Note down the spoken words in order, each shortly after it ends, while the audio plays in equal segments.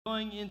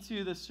going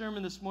into the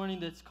sermon this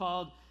morning that's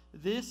called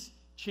This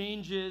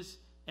Changes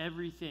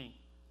Everything.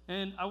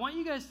 And I want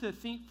you guys to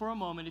think for a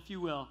moment, if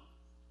you will.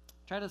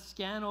 Try to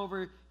scan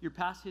over your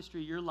past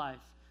history, your life.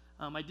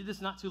 I did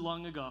this not too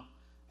long ago.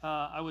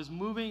 I was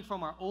moving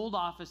from our old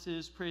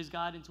offices, praise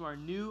God, into our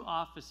new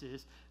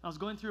offices. I was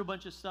going through a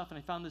bunch of stuff, and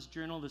I found this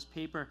journal, this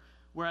paper,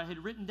 where I had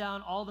written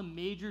down all the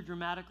major,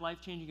 dramatic,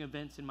 life-changing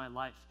events in my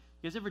life.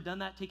 You guys ever done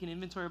that, taken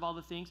inventory of all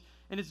the things?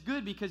 And it's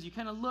good because you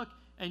kind of look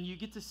and you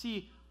get to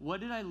see, what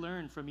did I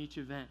learn from each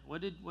event?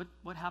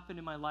 What happened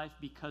in my life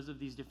because of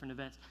these different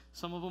events?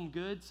 Some of them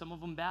good, some of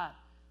them bad.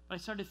 But I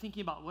started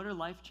thinking about what are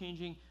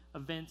life-changing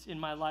events in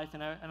my life,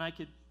 and I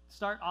could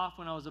start off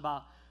when I was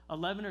about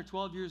 11 or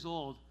 12 years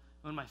old,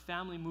 when my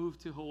family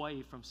moved to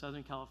Hawaii from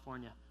Southern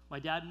California. My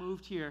dad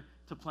moved here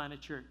to plant a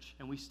church,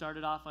 and we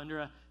started off under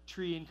a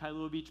tree in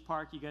Kailua Beach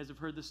Park. You guys have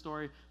heard the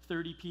story.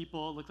 30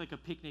 people, it looked like a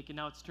picnic, and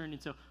now it's turned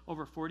into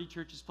over 40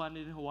 churches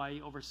planted in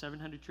Hawaii, over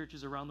 700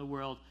 churches around the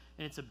world,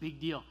 and it's a big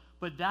deal.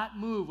 But that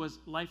move was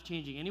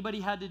life-changing.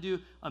 Anybody had to do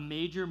a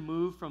major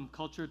move from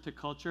culture to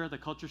culture, the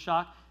culture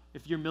shock?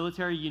 If you're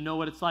military, you know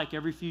what it's like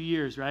every few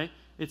years, right?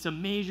 It's a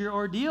major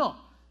ordeal.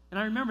 And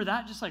I remember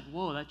that, just like,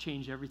 whoa, that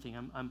changed everything.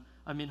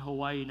 I'm in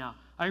Hawaii now.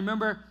 I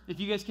remember, if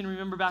you guys can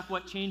remember back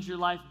what changed your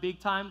life big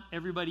time,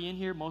 everybody in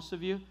here, most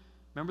of you,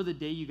 remember the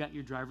day you got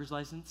your driver's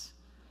license?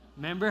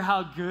 Remember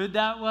how good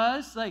that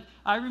was? Like,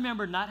 I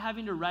remember not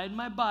having to ride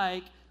my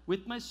bike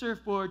with my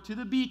surfboard to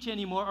the beach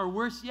anymore, or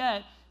worse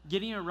yet,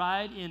 getting a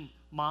ride in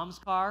mom's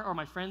car or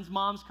my friend's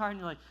mom's car, and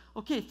you're like,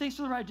 okay, thanks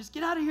for the ride, just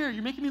get out of here,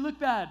 you're making me look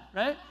bad,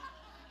 right?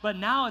 But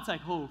now it's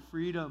like, oh,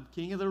 freedom,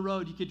 king of the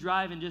road, you could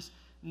drive and just,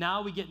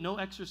 now we get no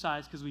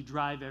exercise because we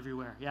drive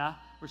everywhere, yeah?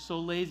 We're so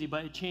lazy,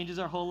 but it changes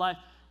our whole life.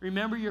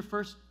 Remember your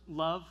first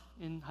love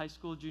in high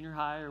school, junior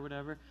high, or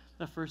whatever?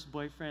 The first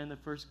boyfriend, the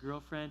first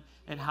girlfriend,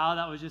 and how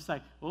that was just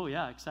like, oh,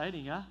 yeah,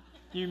 exciting, yeah?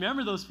 You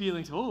remember those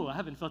feelings? Oh, I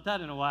haven't felt that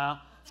in a while.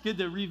 It's good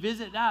to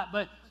revisit that,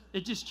 but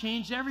it just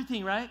changed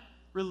everything, right?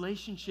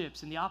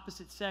 Relationships and the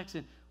opposite sex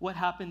and what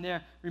happened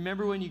there.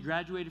 Remember when you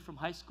graduated from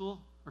high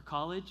school or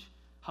college?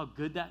 How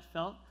good that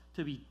felt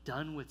to be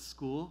done with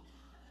school?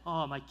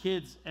 Oh, my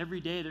kids,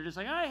 every day, they're just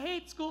like, I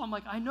hate school. I'm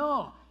like, I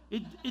know.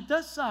 It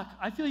does suck.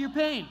 I feel your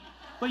pain.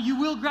 But you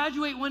will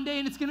graduate one day,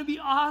 and it's going to be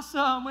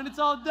awesome when it's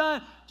all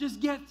done. Just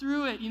get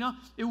through it, you know?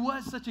 It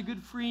was such a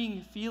good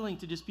freeing feeling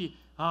to just be,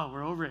 oh,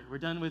 we're over it. We're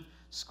done with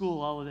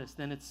school, all of this.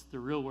 Then it's the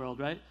real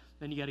world, right?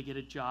 Then you got to get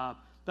a job.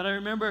 But I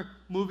remember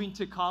moving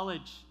to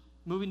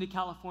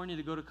California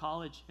to go to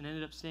college, and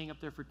ended up staying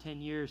up there for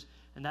 10 years.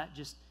 And that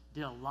just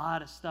did a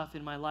lot of stuff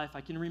in my life.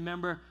 I can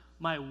remember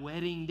my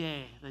wedding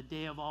day, the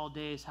day of all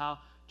days, how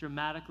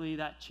dramatically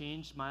that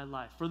changed my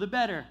life. For the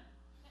better.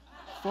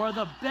 For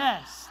the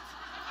best.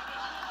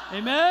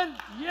 Amen?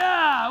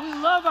 Yeah, we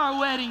love our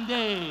wedding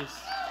days.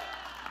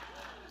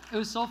 It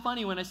was so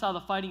funny when I saw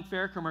the Fighting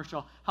Fair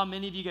commercial, how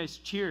many of you guys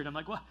cheered. I'm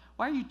like, why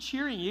are you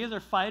cheering? You guys are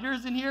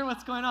fighters in here?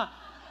 What's going on?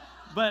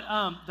 But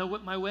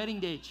my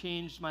wedding day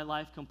changed my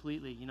life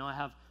completely. You know, I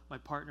have my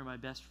partner, my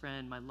best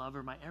friend, my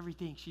lover, my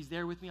everything. She's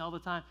there with me all the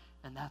time,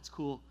 and that's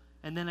cool.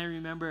 And then I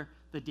remember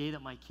the day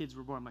that my kids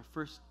were born. My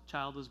first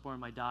child was born,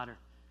 my daughter,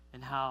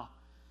 and how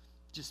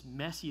just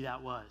messy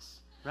that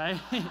was, right?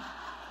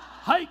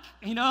 Hike,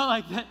 you know,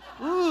 like that.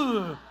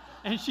 Ooh.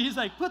 And she's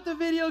like, put the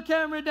video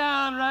camera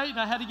down, right? And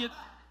I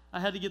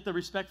had to get the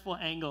respectful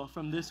angle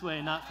from this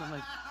way, not from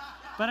like.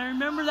 But I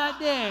remember that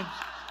day.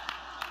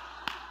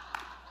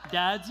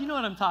 Dads, you know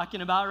what I'm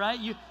talking about, right?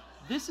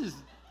 This is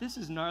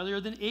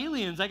gnarlier than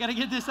aliens. I got to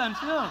get this on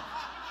film.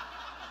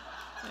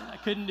 I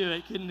couldn't do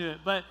it.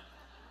 But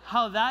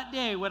how that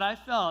day, what I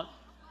felt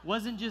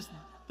wasn't just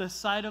the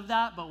sight of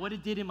that, but what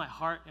it did in my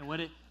heart, and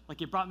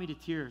it brought me to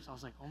tears. I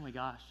was like, oh my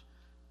gosh,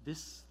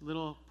 this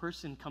little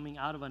person coming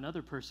out of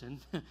another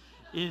person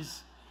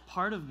is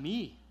part of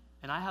me.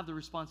 And I have the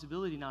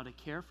responsibility now to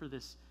care for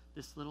this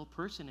little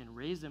person and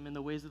raise them in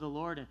the ways of the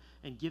Lord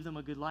and give them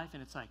a good life.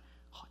 And it's like,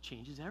 oh, it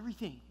changes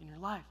everything in your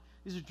life.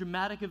 These are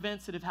dramatic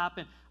events that have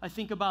happened. I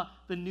think about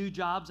the new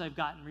jobs I've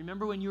gotten.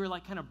 Remember when you were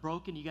like kind of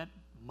broke and you got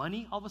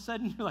money all of a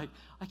sudden? You're like,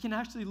 I can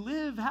actually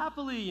live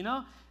happily, you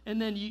know?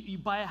 And then you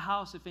buy a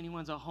house if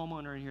anyone's a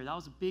homeowner in here. That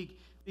was a big,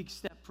 big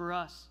step for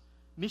us.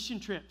 Mission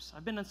trips.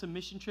 I've been on some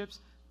mission trips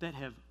that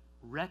have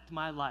wrecked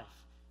my life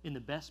in the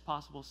best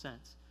possible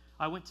sense.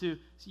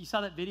 You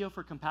saw that video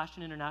for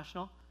Compassion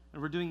International?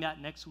 And we're doing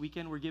that next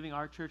weekend. We're giving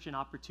our church an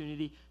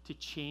opportunity to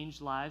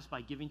change lives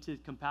by giving to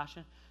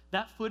Compassion.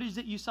 That footage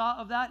that you saw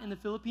of that in the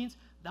Philippines,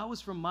 that was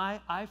from my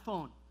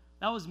iPhone.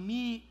 That was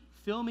me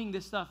filming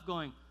this stuff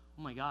going,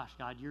 oh my gosh,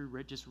 God, you're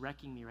just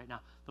wrecking me right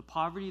now. The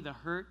poverty, the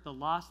hurt, the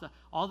loss,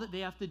 all that they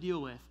have to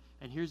deal with.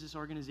 And here's this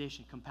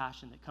organization,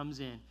 Compassion, that comes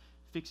in,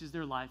 fixes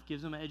their life,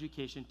 gives them an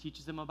education,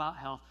 teaches them about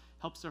health,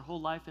 helps their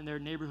whole life in their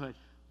neighborhood.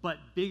 But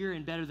bigger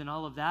and better than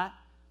all of that,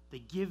 they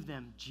give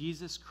them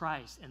Jesus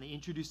Christ, and they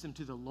introduce them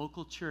to the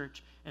local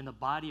church and the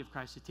body of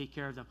Christ to take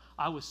care of them.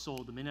 I was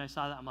sold. The minute I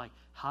saw that, I'm like,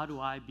 how do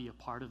I be a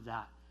part of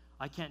that?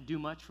 I can't do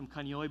much from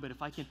Kaneohe, but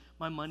if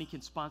my money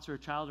can sponsor a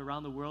child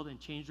around the world and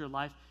change their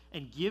life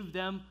and give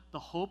them the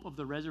hope of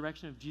the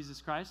resurrection of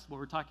Jesus Christ, what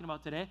we're talking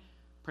about today,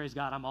 praise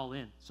God, I'm all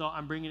in. So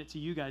I'm bringing it to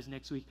you guys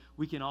next week.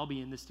 We can all be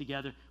in this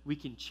together. We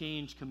can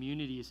change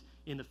communities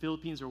in the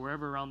Philippines or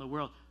wherever around the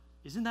world.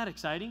 Isn't that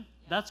exciting?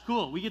 Yeah. That's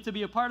cool. We get to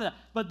be a part of that.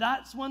 But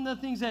that's one of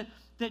the things that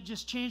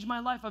just changed my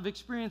life. I've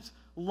experienced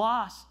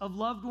loss of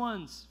loved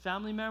ones,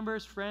 family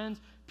members, friends,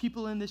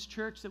 people in this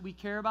church that we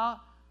care about.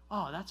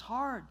 Oh, that's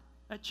hard.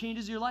 That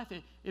changes your life.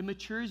 It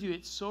matures you.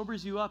 It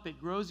sobers you up. It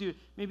grows you.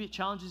 Maybe it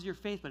challenges your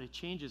faith, but it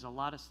changes a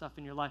lot of stuff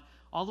in your life.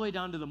 All the way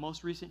down to the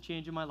most recent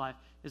change in my life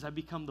is I've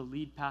become the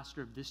lead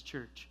pastor of this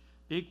church.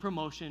 Big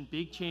promotion,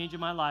 big change in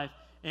my life.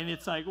 And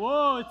it's like,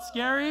 whoa, it's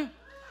scary,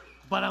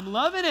 but I'm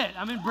loving it.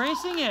 I'm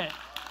embracing it.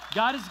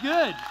 God is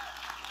good.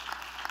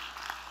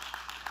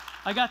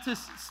 I got to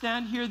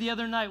stand here the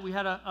other night. We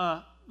had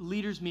a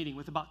leaders meeting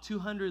with about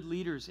 200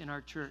 leaders in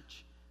our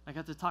church. I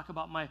got to talk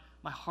about my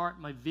heart,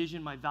 my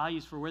vision, my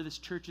values for where this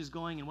church is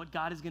going and what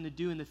God is going to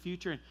do in the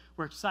future. And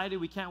we're excited.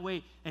 We can't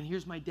wait. And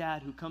here's my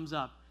dad who comes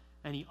up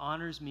and he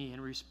honors me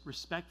and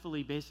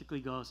respectfully basically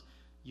goes,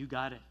 you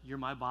got it. You're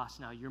my boss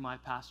now. You're my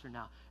pastor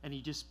now. And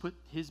he just put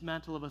his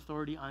mantle of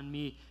authority on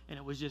me. And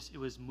it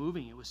was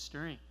moving. It was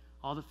stirring.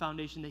 All the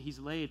foundation that he's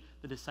laid,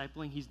 the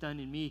discipling he's done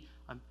in me,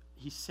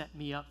 he set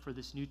me up for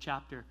this new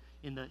chapter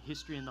in the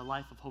history and the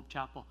life of Hope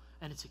Chapel.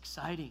 And it's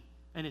exciting.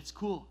 And it's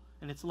cool.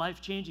 And it's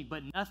life-changing,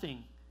 but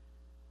nothing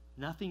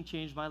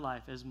changed my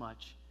life as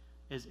much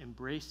as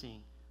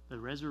embracing the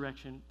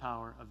resurrection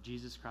power of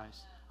Jesus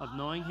Christ, of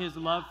knowing his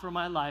love for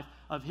my life,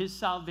 of his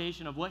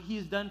salvation, of what he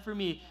has done for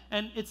me.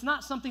 And it's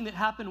not something that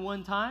happened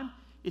one time.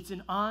 It's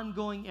an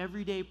ongoing,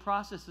 everyday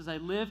process as I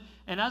live.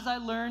 And as I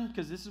learn,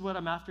 because this is what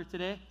I'm after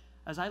today,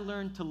 as I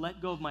learn to let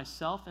go of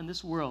myself and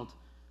this world,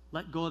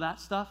 let go of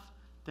that stuff,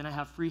 then I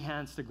have free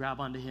hands to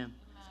grab onto him.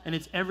 And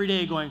it's every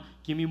day going,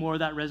 give me more of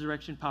that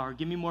resurrection power.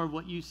 Give me more of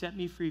what you set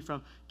me free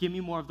from. Give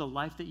me more of the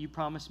life that you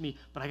promised me.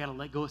 But I got to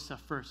let go of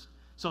stuff first.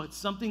 So it's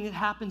something that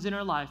happens in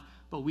our life,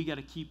 but we got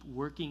to keep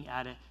working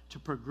at it to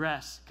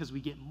progress because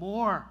we get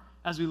more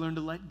as we learn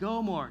to let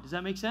go more. Does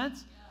that make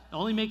sense? Yeah. It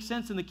only makes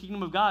sense in the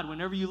kingdom of God.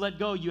 Whenever you let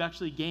go, you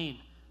actually gain.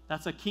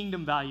 That's a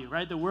kingdom value,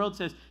 right? The world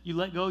says you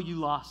let go, you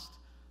lost.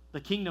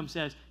 The kingdom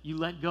says you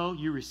let go,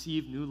 you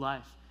receive new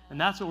life. And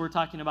that's what we're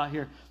talking about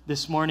here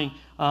this morning.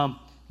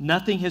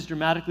 Nothing has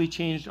dramatically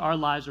changed our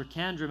lives or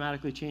can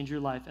dramatically change your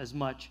life as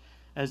much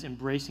as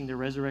embracing the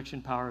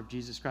resurrection power of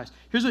Jesus Christ.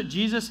 Here's what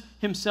Jesus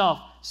himself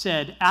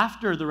said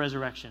after the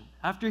resurrection.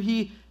 After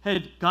he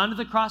had gone to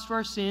the cross for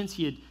our sins,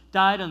 he had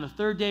died on the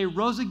third day,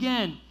 rose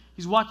again.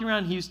 He's walking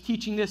around, he's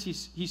teaching this,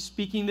 he's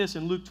speaking this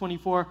in Luke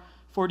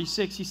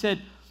 24:46. He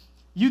said,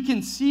 you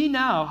can see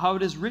now how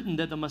it is written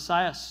that the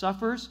Messiah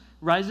suffers,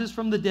 rises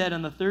from the dead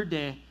on the third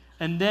day,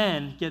 and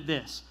then, get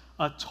this,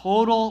 a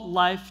total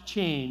life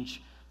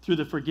change through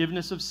the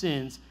forgiveness of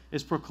sins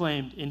is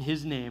proclaimed in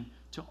his name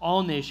to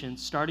all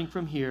nations, starting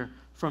from here,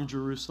 from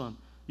Jerusalem.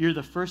 You're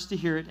the first to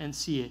hear it and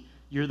see it.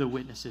 You're the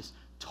witnesses.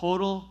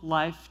 Total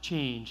life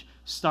change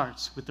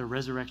starts with the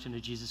resurrection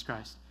of Jesus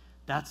Christ.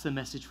 That's the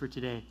message for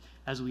today.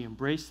 As we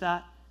embrace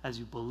that, as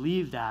we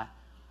believe that,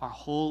 our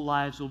whole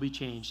lives will be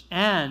changed.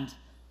 And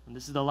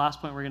this is the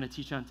last point we're going to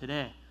teach on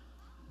today,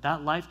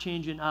 that life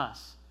change in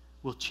us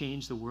will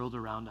change the world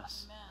around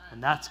us. Amen.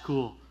 And that's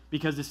cool.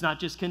 Because it's not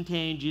just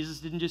contained. Jesus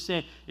didn't just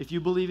say, if you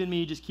believe in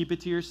me, just keep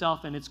it to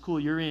yourself and it's cool.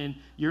 You're in.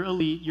 You're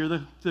elite. You're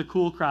the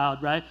cool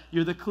crowd, right?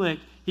 You're the clique.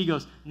 He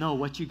goes, no,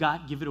 what you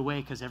got, give it away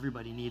because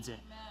everybody needs it.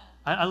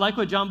 I like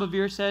what John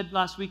Bevere said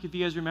last week, if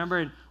you guys remember.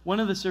 In one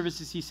of the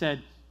services, he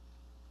said,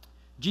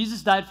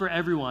 Jesus died for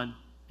everyone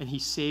and he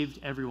saved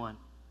everyone.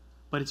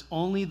 But it's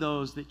only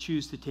those that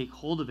choose to take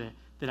hold of it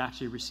that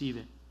actually receive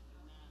it.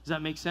 Does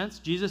that make sense?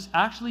 Jesus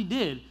actually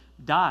did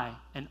die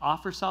and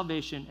offer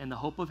salvation and the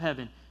hope of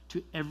heaven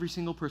to every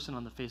single person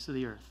on the face of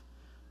the earth.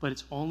 But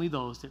it's only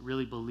those that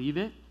really believe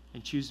it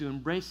and choose to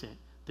embrace it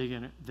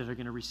that are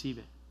going to receive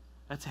it.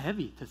 That's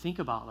heavy to think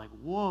about. Like,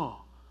 whoa,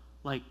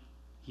 like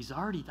he's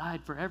already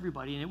died for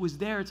everybody and it was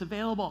there, it's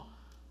available.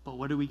 But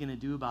what are we going to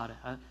do about it?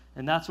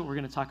 And that's what we're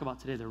going to talk about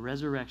today. The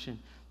resurrection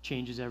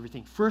changes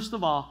everything. First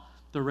of all,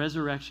 the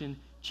resurrection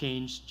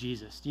changed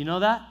Jesus. Do you know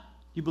that?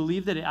 You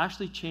believe that it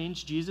actually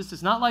changed Jesus?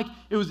 It's not like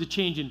it was a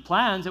change in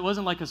plans. It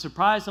wasn't like a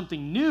surprise,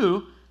 something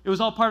new. It was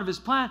all part of his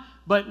plan,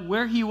 but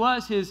where he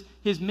was,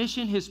 his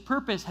mission, his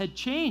purpose had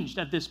changed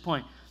at this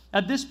point.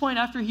 At this point,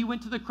 after he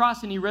went to the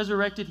cross and he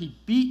resurrected, he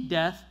beat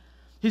death,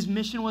 his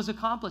mission was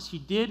accomplished. He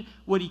did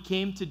what he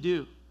came to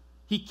do.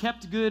 He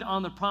kept good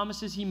on the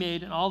promises he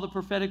made and all the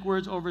prophetic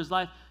words over his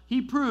life.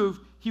 He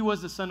proved he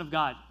was the Son of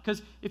God.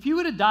 Because if he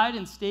would have died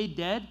and stayed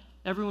dead,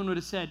 everyone would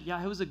have said, yeah,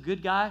 he was a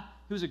good guy,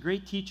 he was a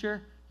great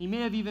teacher, he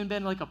may have even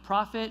been like a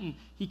prophet, and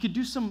he could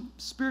do some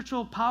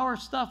spiritual power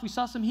stuff. We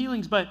saw some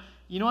healings, but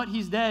you know what?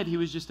 He's dead. He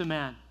was just a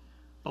man.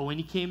 But when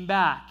he came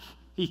back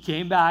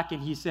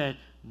and he said,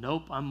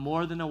 nope, I'm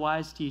more than a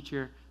wise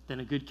teacher, than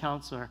a good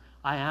counselor.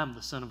 I am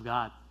the Son of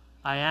God.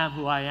 I am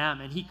who I am.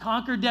 And he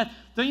conquered death.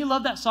 Don't you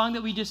love that song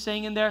that we just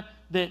sang in there?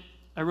 That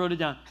I wrote it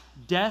down.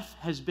 Death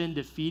has been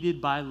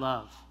defeated by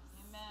love.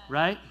 Amen.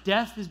 Right?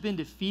 Death has been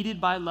defeated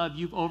by love.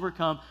 You've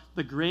overcome.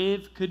 The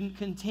grave couldn't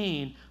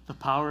contain the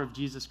power of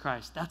Jesus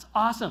Christ. That's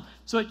awesome.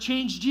 So it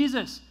changed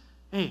Jesus.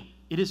 Hey,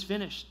 it is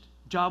finished.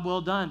 Job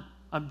well done.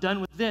 I'm done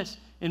with this.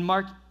 In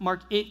Mark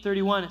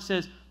 8:31, it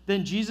says,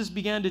 then Jesus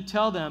began to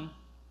tell them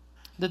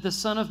that the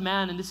Son of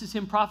Man, and this is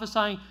him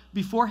prophesying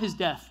before his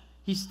death.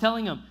 He's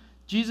telling them,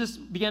 Jesus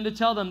began to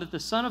tell them that the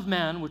Son of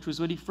Man, which was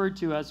what he referred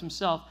to as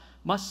himself,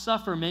 must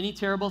suffer many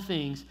terrible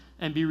things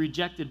and be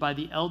rejected by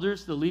the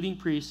elders, the leading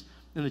priests,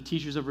 and the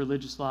teachers of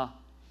religious law.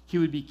 He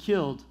would be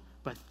killed,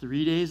 but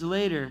 3 days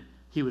later,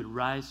 he would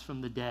rise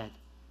from the dead.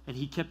 And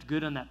he kept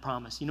good on that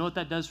promise. You know what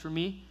that does for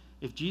me?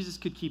 If Jesus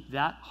could keep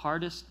that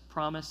hardest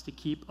promise to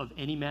keep of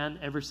any man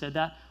ever said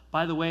that,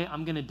 by the way,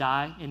 I'm going to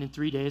die, and in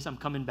 3 days, I'm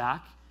coming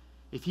back.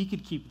 If he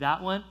could keep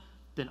that one,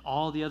 then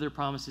all the other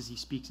promises he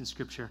speaks in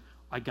Scripture,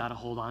 I got to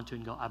hold on to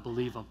and go, I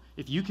believe him.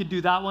 If you could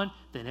do that one,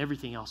 then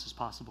everything else is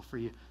possible for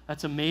you.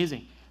 That's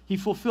amazing. He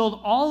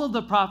fulfilled all of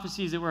the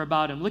prophecies that were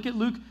about him. Look at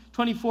Luke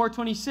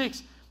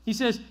 24:26. He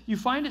says, you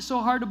find it so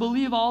hard to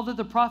believe all that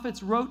the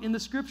prophets wrote in the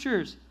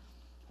Scriptures.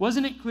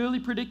 Wasn't it clearly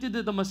predicted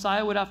that the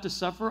Messiah would have to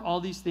suffer all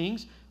these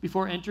things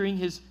before entering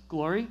his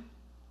glory?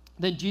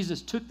 Then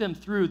Jesus took them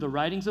through the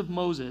writings of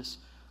Moses,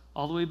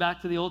 all the way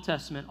back to the Old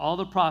Testament, all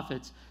the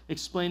prophets,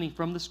 explaining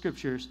from the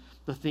Scriptures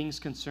the things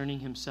concerning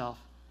himself.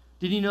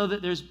 Did you know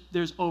that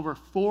there's over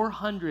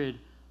 400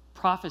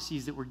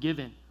 prophecies that were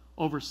given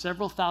over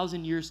several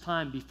thousand years'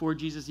 time before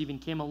Jesus even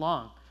came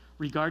along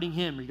regarding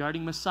him,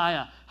 regarding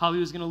Messiah, how he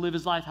was going to live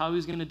his life, how he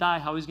was going to die,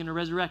 how he was going to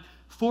resurrect.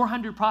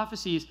 400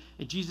 prophecies,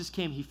 and Jesus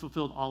came, he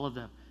fulfilled all of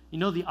them. You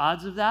know the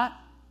odds of that?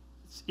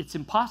 It's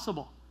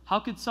impossible. How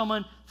could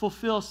someone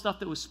fulfill stuff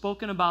that was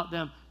spoken about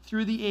them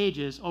through the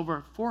ages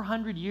over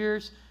 400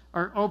 years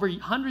or over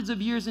hundreds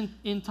of years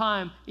in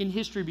time in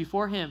history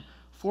before him?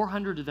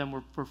 400 of them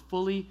were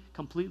fully,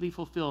 completely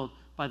fulfilled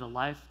by the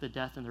life, the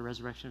death, and the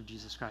resurrection of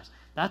Jesus Christ.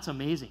 That's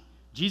amazing.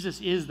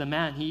 Jesus is the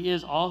man. He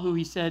is all who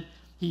he said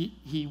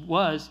he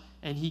was,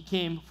 and he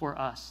came for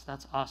us.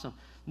 That's awesome.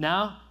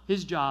 Now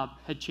his job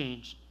had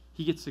changed.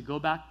 He gets to go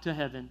back to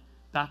heaven,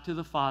 back to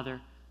the Father,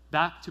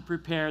 back to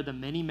prepare the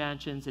many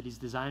mansions that he's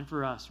designed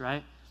for us,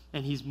 right?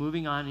 And he's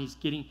moving on, and he's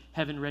getting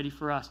heaven ready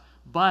for us.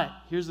 But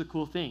here's the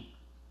cool thing,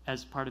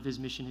 as part of his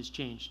mission has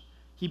changed.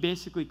 He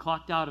basically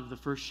clocked out of the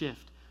first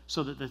shift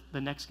so that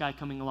the next guy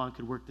coming along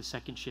could work the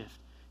second shift.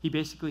 He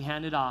basically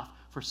handed off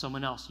for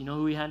someone else. You know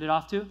who he handed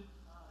off to?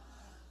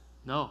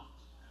 No,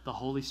 the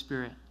Holy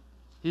Spirit.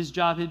 His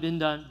job had been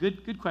done.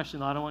 Good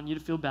question, though. I don't want you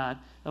to feel bad.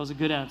 That was a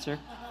good answer.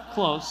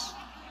 Close.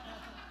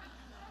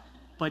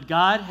 But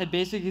God had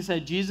basically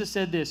said, Jesus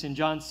said this in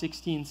John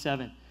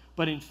 16:7.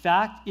 But in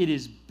fact, it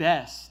is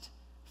best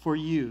for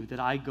you that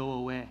I go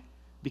away.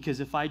 Because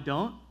if I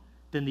don't,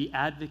 then the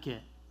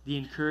advocate, the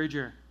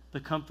encourager, the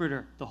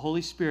comforter, the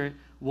Holy Spirit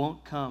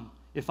won't come.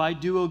 If I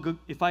do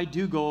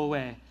go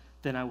away,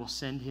 then I will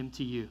send him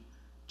to you.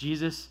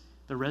 Jesus,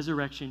 the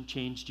resurrection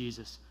changed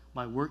Jesus.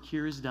 My work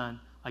here is done.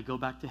 I go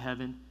back to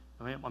heaven.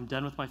 I'm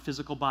done with my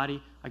physical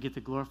body. I get the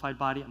glorified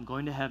body. I'm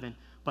going to heaven.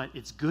 But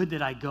it's good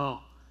that I go.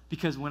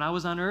 Because when I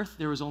was on earth,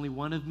 there was only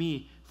one of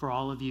me for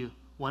all of you.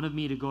 One of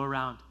me to go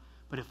around.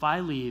 But if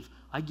I leave,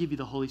 I give you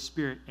the Holy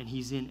Spirit, and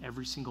he's in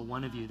every single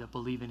one of you that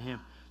believe in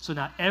him. So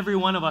now every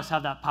one of us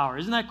have that power.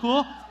 Isn't that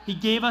cool? He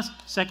gave us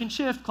second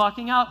shift,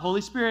 clocking out,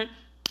 Holy Spirit,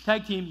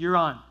 tag team, you're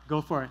on.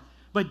 Go for it.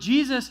 But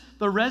Jesus,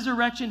 the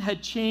resurrection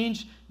had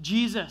changed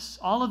Jesus.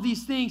 All of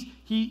these things,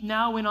 he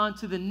now went on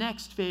to the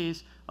next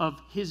phase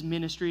of his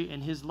ministry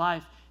and his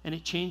life, and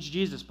it changed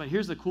Jesus. But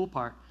here's the cool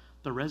part.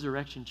 The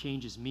resurrection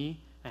changes me,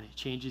 and it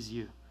changes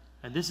you.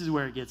 And this is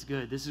where it gets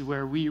good. This is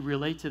where we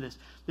relate to this.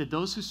 That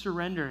those who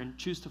surrender and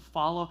choose to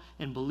follow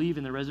and believe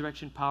in the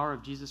resurrection power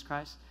of Jesus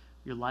Christ,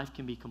 your life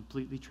can be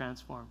completely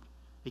transformed.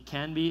 It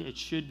can be, it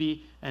should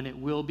be, and it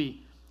will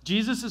be.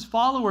 Jesus'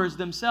 followers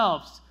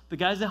themselves, the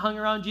guys that hung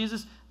around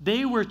Jesus,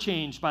 they were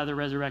changed by the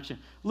resurrection.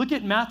 Look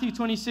at Matthew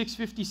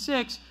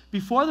 26:56.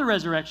 Before the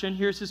resurrection,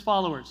 here's his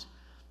followers.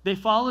 They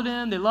followed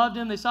him, they loved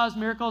him, they saw his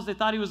miracles, they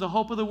thought he was the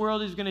hope of the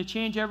world, he was going to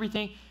change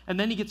everything, and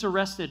then he gets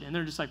arrested, and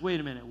they're just like, wait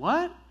a minute,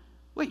 what?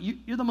 Wait,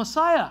 you're the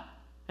Messiah.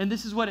 And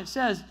this is what it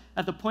says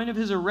at the point of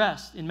his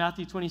arrest in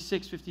Matthew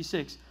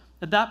 26:56.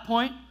 At that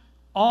point,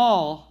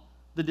 all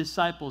the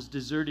disciples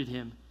deserted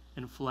him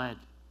and fled.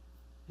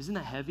 Isn't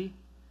that heavy?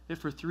 That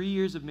for 3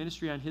 years of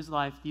ministry on his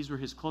life, these were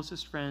his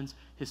closest friends,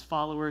 his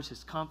followers,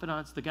 his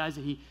confidants, the guys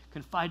that he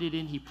confided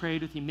in, he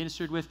prayed with, he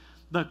ministered with.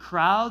 The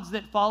crowds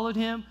that followed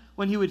him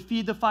when he would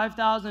feed the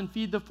 5,000,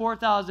 feed the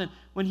 4,000,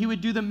 when he would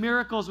do the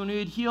miracles, when he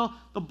would heal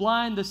the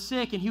blind, the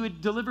sick, and he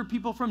would deliver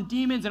people from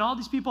demons, and all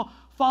these people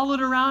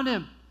followed around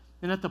him.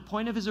 And at the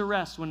point of his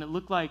arrest, when it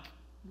looked like,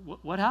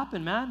 what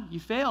happened, man? You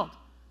failed.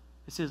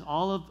 It says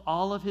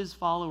all of his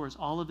followers,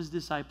 all of his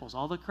disciples,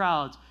 all the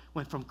crowds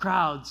went from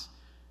crowds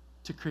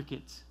to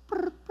crickets.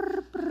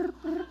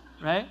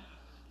 Right?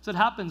 So it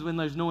happens when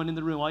there's no one in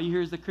the room. All you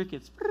hear is the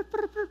crickets.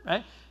 Right?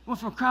 It went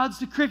from crowds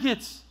to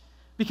crickets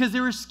because they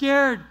were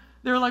scared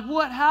They were like,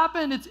 what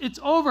happened? It's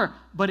over.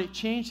 But it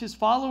changed his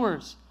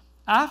followers.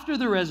 After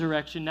the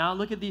resurrection, now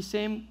look at these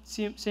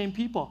same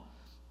people.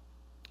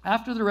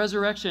 After the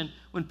resurrection,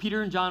 when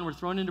Peter and John were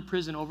thrown into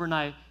prison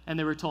overnight and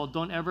they were told,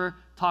 don't ever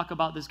talk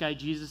about this guy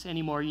Jesus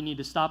anymore. You need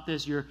to stop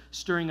this. You're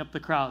stirring up the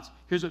crowds.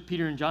 Here's what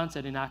Peter and John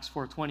said in Acts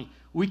 4:20.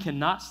 We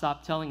cannot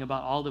stop telling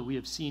about all that we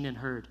have seen and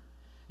heard.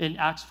 In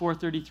Acts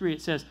 4:33,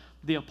 it says,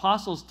 the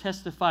apostles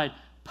testified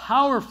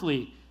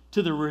powerfully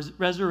to the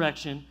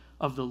resurrection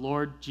of the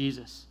Lord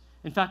Jesus.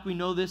 In fact, we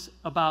know this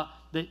about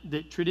the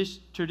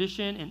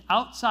tradition and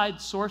outside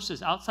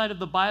sources, outside of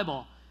the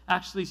Bible,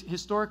 actually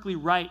historically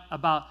write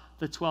about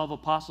the 12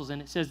 apostles. And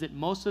it says that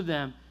most of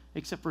them,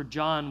 except for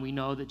John, we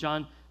know that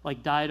John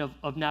died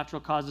of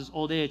natural causes,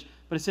 old age.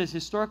 But it says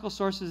historical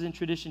sources and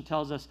tradition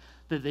tells us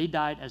that they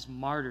died as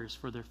martyrs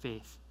for their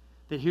faith.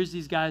 That here's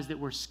these guys that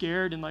were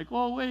scared and like,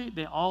 oh, wait,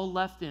 they all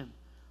left him.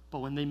 But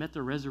when they met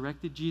the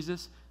resurrected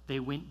Jesus, they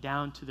went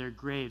down to their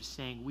graves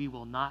saying, we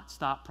will not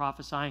stop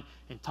prophesying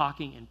and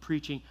talking and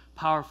preaching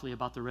powerfully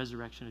about the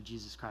resurrection of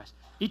Jesus Christ.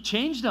 It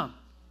changed them,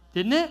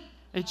 didn't it?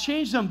 It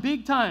changed them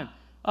big time.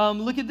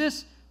 Look at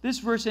this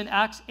verse in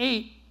Acts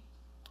 8.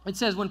 It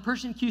says, when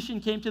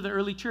persecution came to the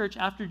early church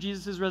after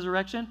Jesus'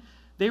 resurrection,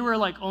 they were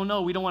like, oh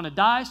no, we don't want to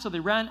die, so they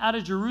ran out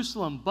of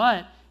Jerusalem.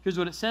 But here's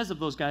what it says of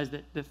those guys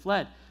that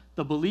fled.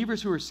 The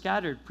believers who were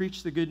scattered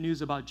preached the good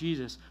news about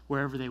Jesus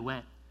wherever they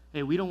went.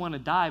 Hey, we don't want to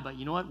die, but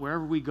you know what?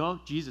 Wherever we go,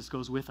 Jesus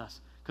goes with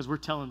us because we're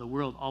telling the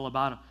world all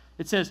about him.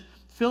 It says,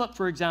 Philip,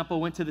 for example,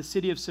 went to the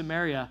city of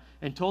Samaria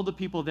and told the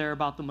people there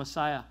about the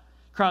Messiah.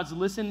 Crowds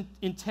listened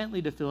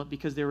intently to Philip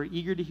because they were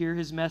eager to hear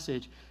his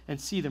message and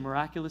see the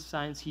miraculous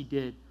signs he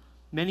did.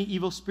 Many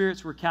evil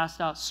spirits were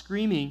cast out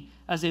screaming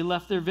as they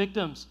left their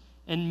victims,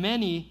 and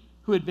many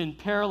who had been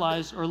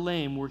paralyzed or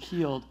lame were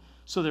healed.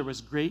 So there was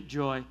great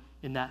joy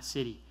in that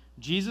city.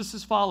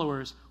 Jesus'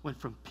 followers went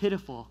from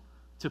pitiful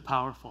to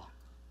powerful.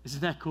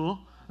 Isn't that cool?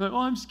 Like, oh,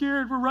 I'm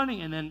scared, we're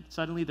running. And then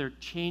suddenly they're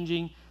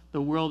changing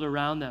the world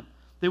around them.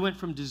 They went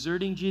from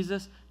deserting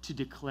Jesus to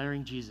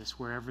declaring Jesus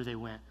wherever they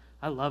went.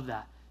 I love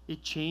that.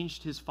 It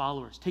changed his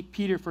followers. Take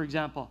Peter, for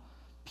example.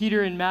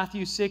 Peter in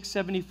Matthew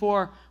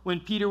 6:74, when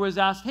Peter was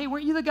asked, hey,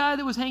 weren't you the guy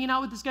that was hanging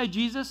out with this guy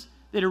Jesus?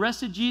 They'd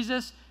arrested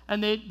Jesus,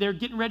 and they're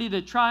getting ready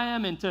to try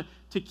him and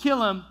to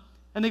kill him.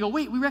 And they go,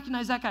 wait, we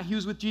recognize that guy. He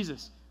was with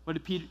Jesus. What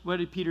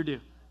did Peter do?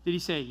 Did he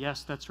say,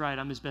 yes, that's right,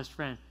 I'm his best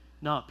friend?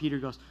 No, Peter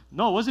goes,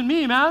 no, it wasn't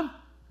me, man,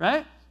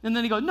 right? And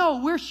then he goes,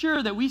 no, we're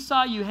sure that we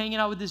saw you hanging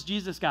out with this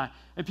Jesus guy.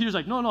 And Peter's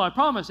like, no, I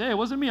promise. Hey, it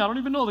wasn't me. I don't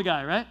even know the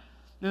guy, right?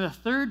 And the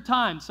third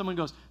time, someone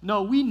goes,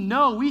 no, we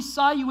know. We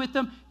saw you with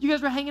them. You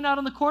guys were hanging out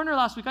on the corner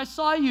last week. I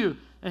saw you.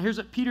 And here's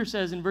what Peter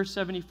says in verse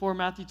 74,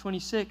 Matthew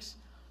 26.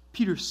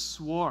 Peter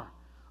swore,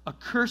 a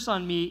curse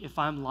on me if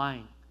I'm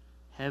lying.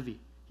 Heavy.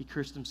 He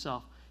cursed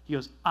himself. He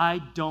goes,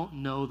 I don't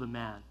know the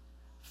man.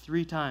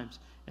 3 times.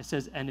 It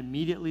says, and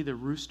immediately the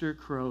rooster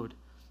crowed.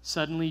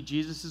 Suddenly,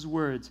 Jesus'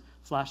 words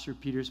flashed through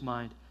Peter's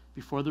mind.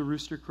 Before the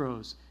rooster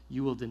crows,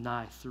 you will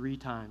deny 3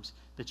 times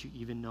that you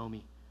even know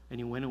me. And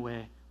he went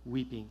away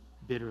weeping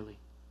bitterly.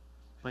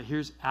 But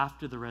here's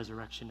after the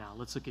resurrection now.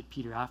 Let's look at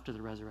Peter after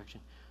the resurrection.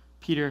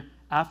 Peter,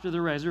 after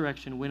the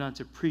resurrection, went on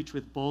to preach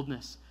with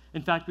boldness.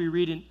 In fact, we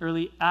read in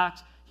early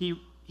Acts, he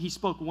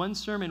spoke one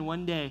sermon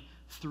one day.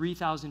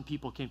 3,000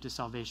 people came to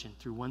salvation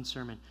through one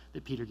sermon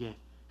that Peter gave.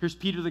 Here's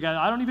Peter, the guy,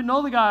 I don't even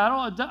know the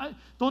guy.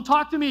 Don't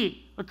talk to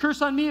me. A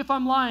curse on me if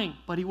I'm lying.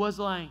 But he was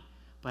lying.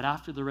 But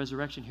after the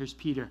resurrection, here's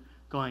Peter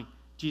going,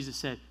 Jesus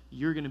said,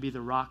 you're going to be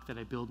the rock that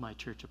I build my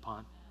church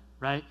upon,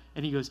 right?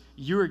 And he goes,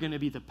 you are going to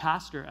be the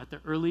pastor at the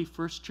early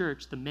first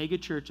church, the mega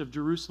church of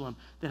Jerusalem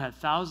that had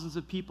thousands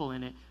of people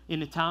in it,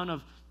 in a town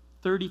of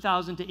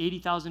 30,000 to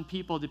 80,000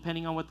 people,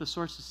 depending on what the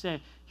sources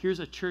say. Here's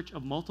a church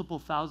of multiple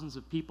thousands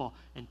of people,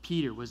 and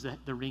Peter was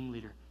the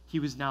ringleader. He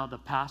was now the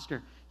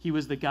pastor. He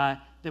was the guy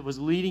that was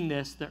leading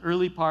this. The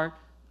early part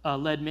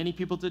led many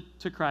people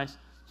to Christ.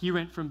 He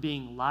went from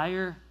being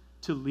liar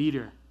to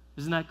leader.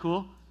 Isn't that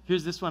cool?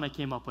 Here's this one I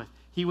came up with.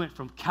 He went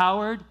from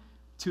coward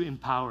to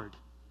empowered.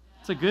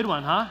 It's a good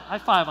one, huh? High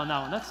five on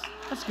that one.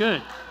 That's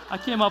good. I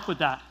came up with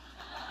that.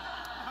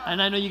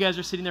 And I know you guys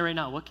are sitting there right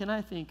now. What can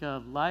I think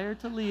of? Liar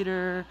to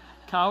leader,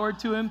 coward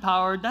to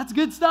empowered. That's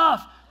good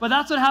stuff. But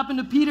that's what happened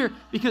to Peter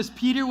because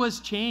Peter was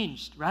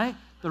changed, right?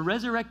 The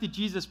resurrected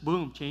Jesus,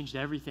 boom, changed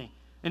everything.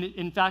 And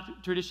in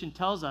fact, tradition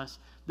tells us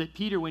that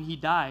Peter, when he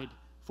died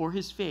for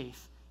his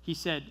faith, he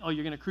said, oh,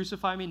 you're going to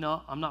crucify me?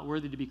 No, I'm not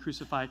worthy to be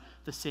crucified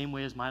the same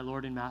way as my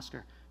Lord and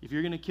Master. If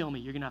you're going to kill me,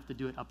 you're going to have to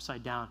do it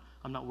upside down.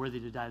 I'm not worthy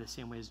to die the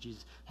same way as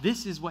Jesus.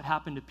 This is what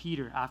happened to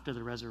Peter after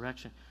the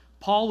resurrection.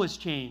 Paul was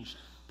changed.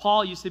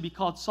 Paul used to be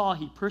called Saul.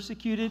 He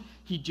persecuted,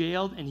 he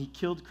jailed, and he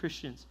killed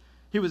Christians.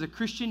 He was a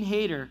Christian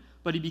hater,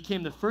 but he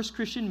became the first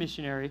Christian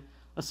missionary,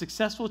 a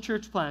successful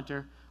church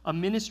planter, a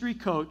ministry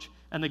coach,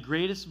 and the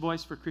greatest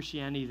voice for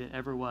Christianity that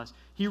ever was.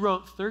 He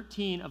wrote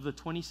 13 of the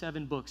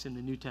 27 books in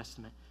the New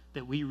Testament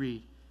that we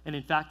read. And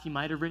in fact, he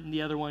might have written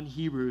the other one,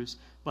 Hebrews,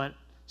 but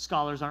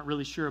scholars aren't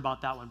really sure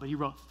about that one. But he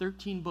wrote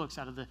 13 books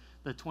out of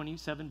the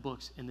 27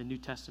 books in the New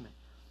Testament.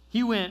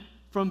 He went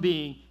from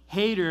being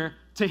hater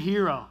to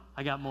hero.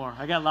 I got more.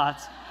 I got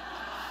lots.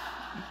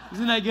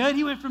 Isn't that good?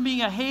 He went from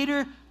being a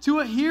hater to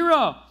a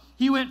hero.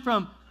 He went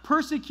from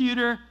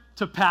persecutor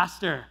to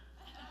pastor.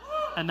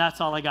 And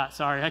that's all I got.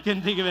 Sorry, I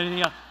couldn't think of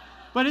anything else.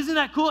 But isn't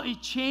that cool?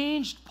 It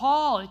changed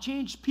Paul. It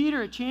changed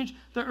Peter. It changed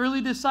the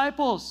early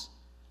disciples.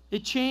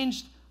 It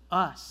changed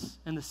us.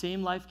 And the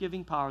same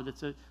life-giving power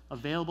that's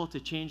available to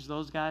change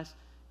those guys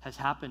has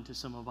happened to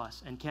some of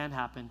us and can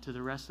happen to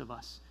the rest of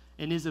us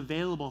and is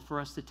available for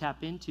us to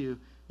tap into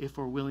if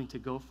we're willing to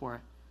go for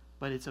it.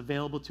 But it's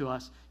available to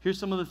us. Here's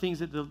some of the things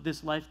that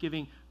this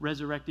life-giving,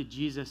 resurrected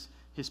Jesus,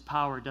 his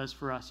power does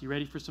for us. You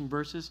ready for some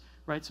verses?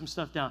 Write some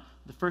stuff down.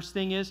 The first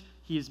thing is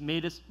he has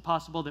made it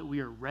possible that we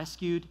are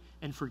rescued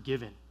and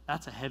forgiven.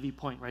 That's a heavy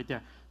point right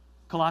there.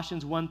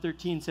 Colossians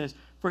 1:13 says,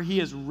 "For he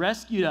has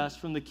rescued us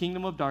from the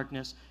kingdom of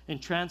darkness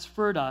and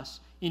transferred us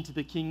into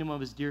the kingdom of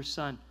his dear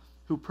Son,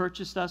 who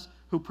purchased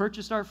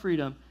our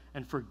freedom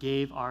and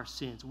forgave our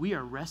sins." We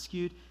are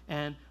rescued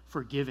and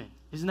forgiven.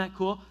 Isn't that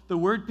cool? The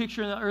word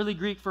picture in the early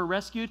Greek for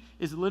rescued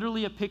is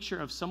literally a picture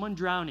of someone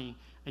drowning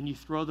and you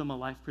throw them a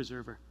life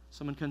preserver.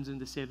 Someone comes in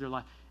to save their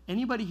life.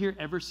 Anybody here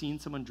ever seen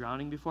someone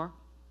drowning before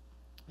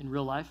in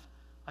real life?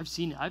 I've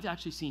seen it. I've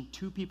actually seen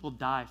 2 people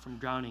die from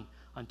drowning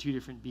on 2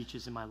 different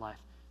beaches in my life.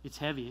 It's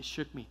heavy. It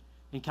shook me.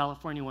 In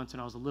California once when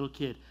I was a little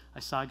kid,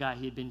 I saw a guy.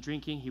 He had been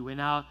drinking. He went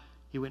out.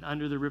 He went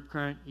under the rip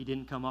current. He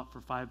didn't come up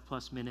for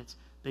 5+ minutes.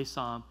 They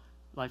saw him.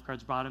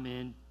 Lifeguards brought him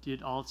in,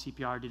 did all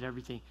CPR, did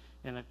everything.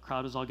 And the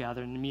crowd was all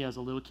gathered. And me as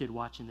a little kid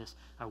watching this,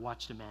 I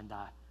watched a man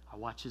die. I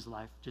watched his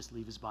life just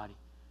leave his body.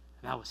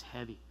 And that was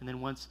heavy. And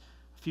then once,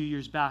 a few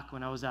years back,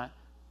 when I was at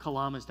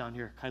Kalamas down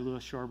here,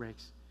 Kailua Shore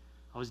Breaks,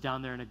 I was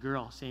down there and a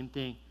girl, same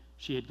thing.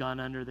 She had gone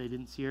under. They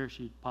didn't see her.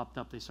 She popped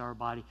up. They saw her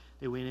body.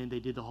 They went in.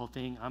 They did the whole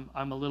thing.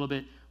 I'm a little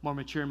bit more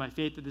mature in my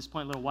faith at this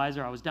point, a little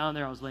wiser. I was down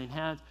there. I was laying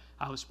hands.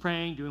 I was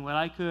praying, doing what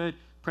I could,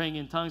 praying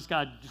in tongues.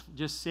 God,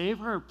 just save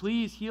her.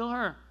 Please heal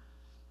her.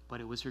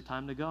 But it was her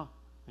time to go.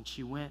 And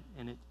she went,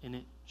 and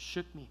it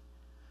shook me.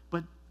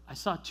 But I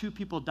saw 2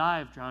 people die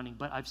of drowning.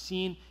 But I've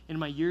seen in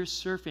my years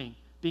surfing,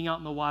 being out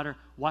in the water,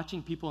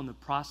 watching people in the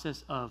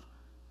process of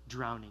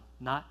drowning,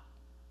 not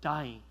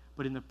dying,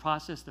 but in the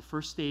process, the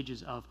first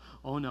stages of,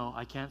 oh no,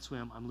 I can't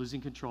swim, I'm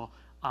losing control,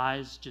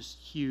 eyes just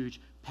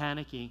huge,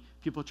 panicking,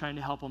 people trying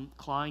to help them,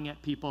 clawing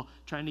at people,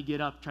 trying to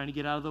get up, trying to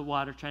get out of the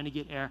water, trying to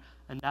get air,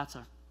 and that's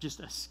just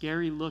a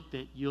scary look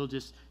that you'll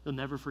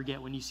never forget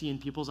when you see in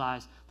people's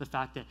eyes the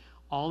fact that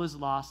all is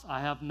lost,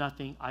 I have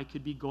nothing, I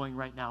could be going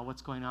right now,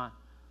 what's going on?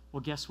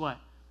 Well, guess what?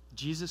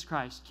 Jesus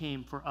Christ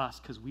came for us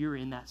because we were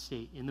in that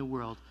state in the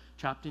world,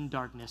 trapped in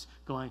darkness,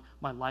 going,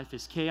 my life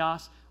is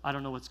chaos. I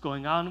don't know what's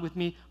going on with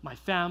me, my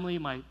family,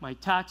 my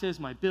taxes,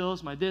 my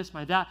bills, my this,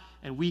 my that.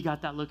 And we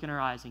got that look in our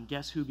eyes. And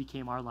guess who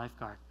became our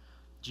lifeguard?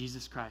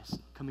 Jesus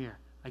Christ. Come here.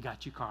 I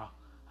got you, Carl.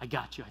 I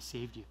got you. I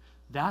saved you.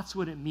 That's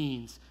what it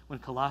means when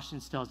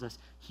Colossians tells us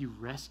he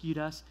rescued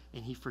us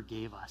and he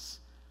forgave us.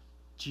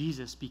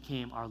 Jesus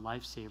became our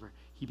lifesaver.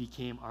 He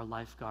became our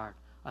lifeguard.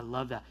 I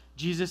love that.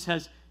 Jesus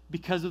has,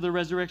 because of the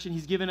resurrection,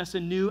 he's given us a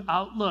new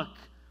outlook.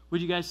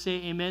 Would you guys say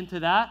amen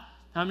to that?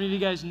 How many of you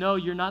guys know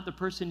you're not the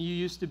person you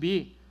used to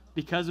be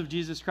because of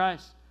Jesus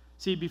Christ?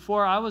 See,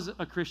 before I was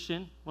a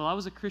Christian, I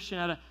was a Christian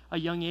at a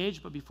young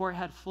age, but before I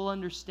had full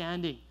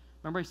understanding,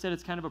 remember I said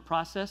it's kind of a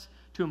process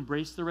to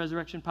embrace the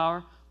resurrection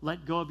power,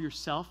 let go of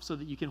yourself so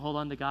that you can hold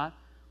on to God.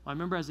 Well, I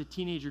remember as a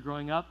teenager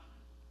growing up,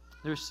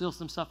 there was still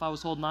some stuff I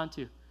was holding on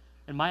to.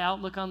 And my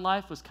outlook on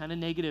life was kind of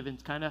negative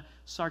and kind of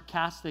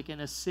sarcastic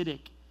and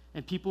acidic.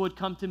 And people would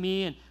come to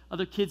me and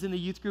other kids in the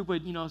youth group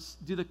would,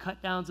 do the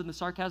cut downs and the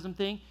sarcasm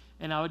thing.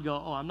 And I would go,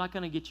 I'm not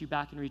going to get you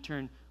back in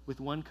return with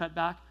 1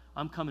 cutback.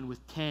 I'm coming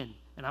with 10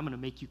 and I'm going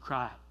to make you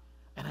cry.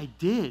 And I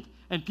did.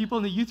 And people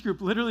in the youth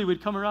group literally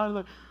would come around and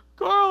like,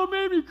 Carl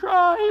made me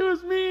cry. He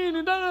was mean.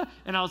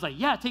 And I was like,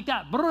 yeah, take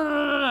that.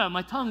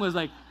 My tongue was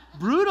like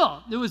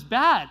brutal. It was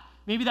bad.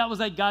 Maybe that was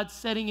like God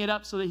setting it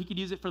up so that he could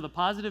use it for the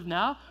positive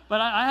now.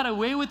 But I had a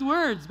way with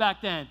words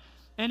back then.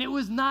 And it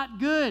was not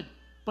good.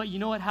 But you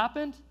know what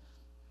happened?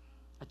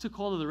 I took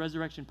hold of the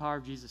resurrection power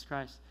of Jesus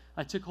Christ.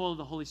 I took hold of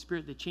the Holy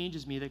Spirit that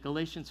changes me, that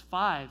Galatians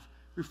 5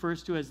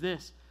 refers to as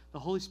this. The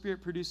Holy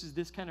Spirit produces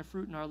this kind of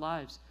fruit in our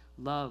lives: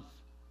 love,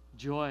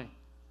 joy,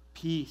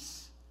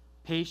 peace,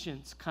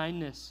 patience,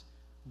 kindness,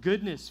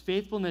 goodness,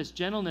 faithfulness,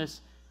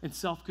 gentleness, and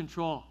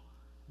self-control.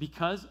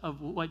 Because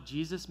of what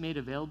Jesus made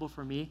available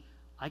for me,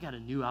 I got a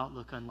new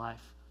outlook on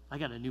life. I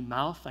got a new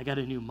mouth. I got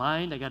a new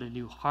mind. I got a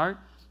new heart.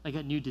 I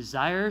got new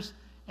desires.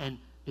 And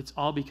it's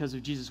all because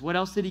of Jesus. What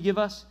else did he give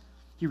us?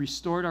 He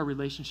restored our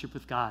relationship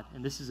with God.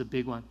 And this is a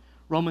big one.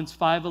 Romans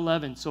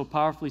 5:11 so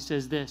powerfully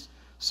says this: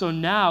 so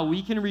now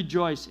we can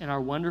rejoice in our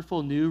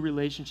wonderful new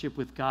relationship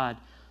with God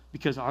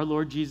because our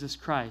Lord Jesus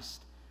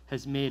Christ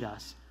has made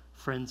us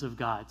friends of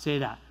God. Say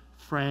that.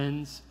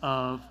 Friends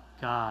of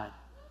God.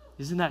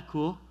 Isn't that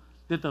cool?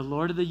 That the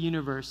Lord of the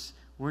universe,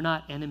 we're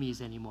not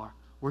enemies anymore.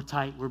 We're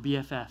tight. We're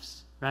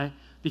BFFs, right?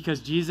 Because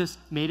Jesus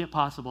made it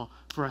possible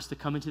for us to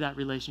come into that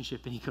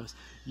relationship. And he goes,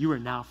 you are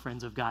now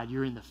friends of God.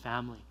 You're in the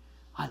family.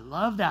 I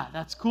love that.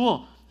 That's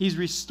cool. He's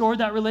restored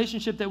that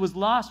relationship that was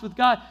lost with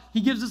God.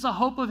 He gives us a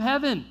hope of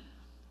heaven.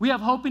 We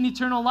have hope in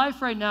eternal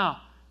life right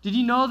now. Did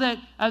you know that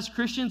as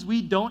Christians,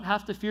 we don't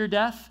have to fear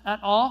death at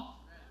all?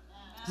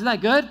 Isn't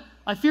that good?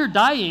 I fear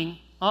dying.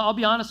 I'll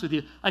be honest with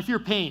you. I fear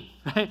pain,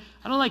 right?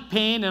 I don't like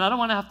pain, and I don't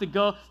want to have to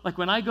go. Like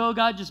when I go,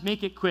 God, just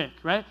make it quick,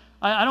 right?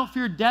 I don't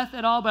fear death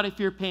at all, but I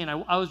fear pain.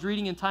 I was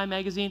reading in Time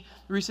magazine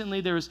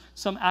recently, there was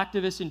some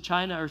activist in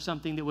China or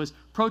something that was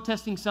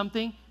protesting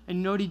something, and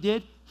you know what he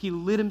did? He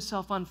lit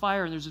himself on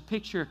fire, and there's a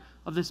picture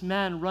of this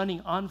man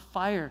running on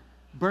fire,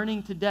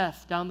 burning to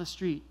death down the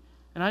street.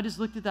 And I just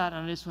looked at that,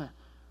 and I just went,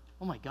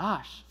 oh my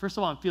gosh. First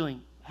of all, I'm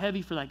feeling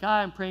heavy for that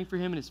guy. I'm praying for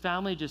him and his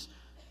family. Just,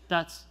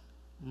 that's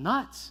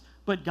nuts.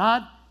 But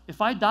God,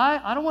 if I die,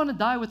 I don't want to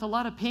die with a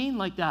lot of pain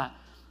like that.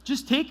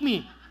 Just take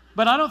me.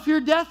 But I don't fear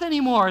death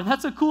anymore.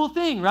 That's a cool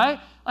thing, right?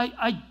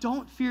 I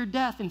don't fear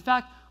death. In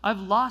fact,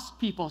 I've lost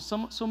people.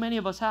 So many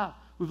of us have.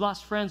 We've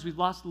lost friends. We've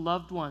lost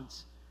loved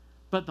ones.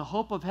 But the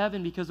hope of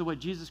heaven, because of what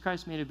Jesus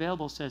Christ made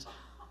available, says,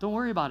 don't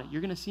worry about it.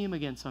 You're going to see him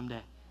again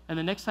someday. And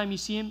the next time you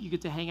see him, you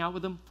get to hang out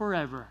with him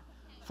forever.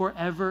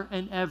 Forever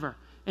and ever.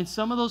 And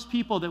some of those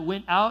people that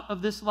went out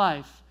of this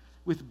life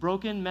with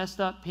broken, messed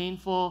up,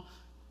 painful,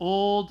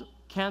 old,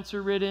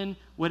 cancer-ridden,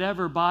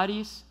 whatever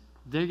bodies,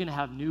 they're going to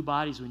have new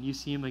bodies when you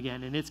see them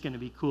again, and it's going to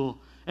be cool.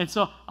 And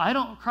so I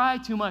don't cry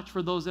too much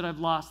for those that I've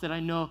lost that I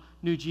know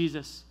knew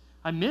Jesus.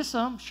 I miss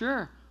them,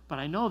 sure, but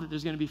I know that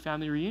there's going to be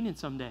family reunion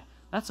someday.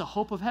 That's a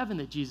hope of heaven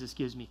that Jesus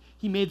gives me.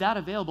 He made that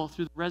available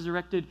through the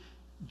resurrected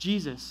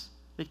Jesus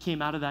that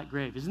came out of that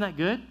grave. Isn't that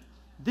good?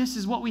 This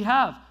is what we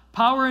have.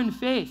 Power and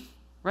faith.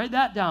 Write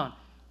that down.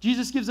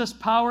 Jesus gives us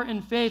power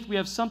and faith. We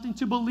have something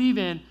to believe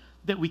in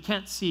that we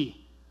can't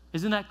see.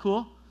 Isn't that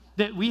cool?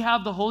 That we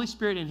have the Holy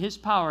Spirit and his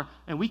power,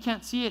 and we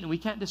can't see it and we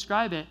can't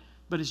describe it,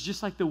 but it's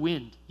just like the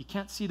wind. You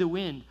can't see the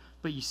wind,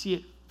 but you see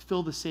it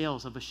fill the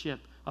sails of a ship,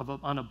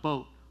 on a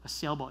boat, a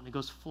sailboat, and it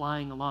goes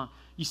flying along.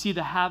 You see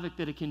the havoc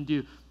that it can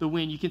do, the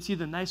wind. You can see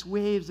the nice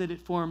waves that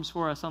it forms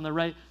for us on the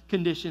right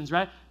conditions,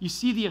 right? You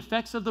see the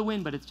effects of the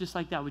wind, but it's just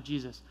like that with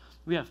Jesus.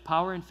 We have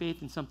power and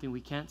faith in something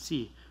we can't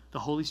see, the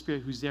Holy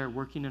Spirit who's there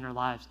working in our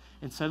lives.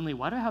 And suddenly,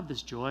 why do I have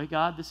this joy,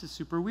 God? This is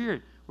super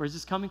weird. Where's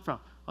this coming from?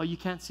 Oh, you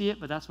can't see it,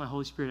 but that's my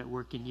Holy Spirit at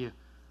work in you.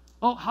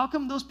 Oh, how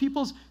come those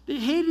peoples, they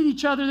hated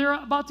each other. They're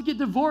about to get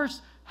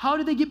divorced. How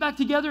did they get back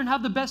together and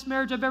have the best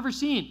marriage I've ever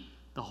seen?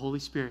 The Holy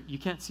Spirit. You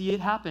can't see it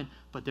happen,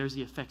 but there's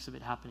the effects of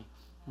it happening.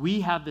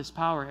 We have this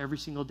power every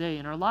single day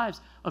in our lives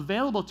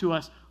available to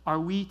us. Are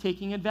we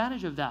taking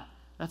advantage of that?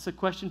 That's the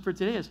question for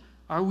today is,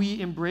 are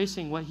we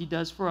embracing what he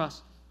does for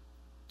us?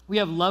 We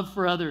have love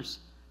for others.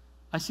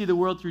 I see the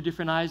world through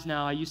different eyes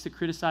now. I used to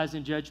criticize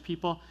and judge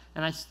people,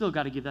 and I still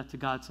got to give that to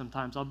God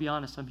sometimes. I'll be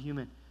honest, I'm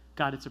human.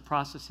 God, it's a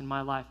process in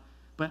my life.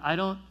 But I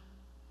don't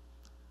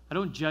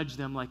judge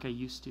them like I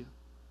used to.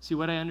 See,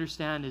 what I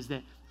understand is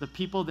that the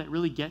people that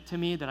really get to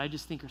me that I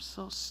just think are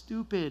so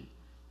stupid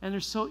and they're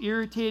so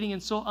irritating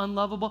and so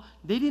unlovable,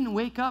 they didn't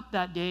wake up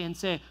that day and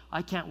say,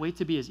 I can't wait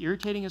to be as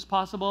irritating as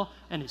possible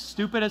and as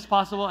stupid as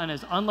possible and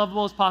as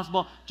unlovable as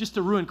possible just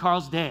to ruin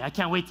Carl's day. I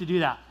can't wait to do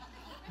that.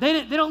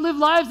 They don't live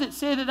lives that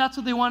say that that's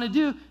what they want to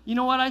do. You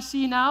know what I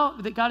see now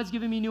that God has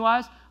given me new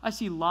eyes? I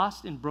see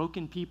lost and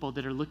broken people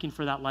that are looking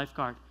for that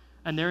lifeguard.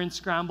 And they're in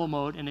scramble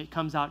mode, and it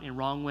comes out in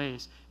wrong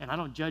ways. And I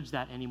don't judge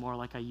that anymore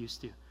like I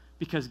used to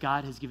because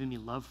God has given me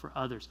love for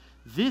others.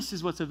 This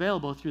is what's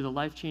available through the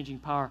life-changing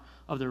power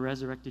of the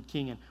resurrected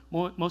King.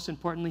 And most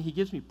importantly, he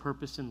gives me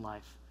purpose in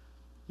life.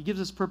 He gives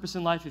us purpose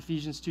in life.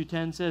 Ephesians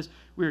 2:10 says,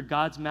 we are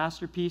God's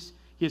masterpiece.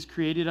 He has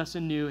created us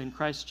anew in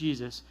Christ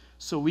Jesus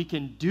so we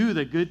can do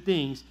the good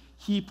things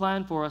he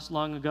planned for us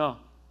long ago.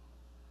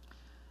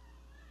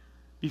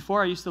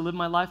 Before, I used to live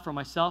my life for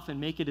myself and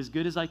make it as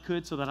good as I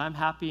could so that I'm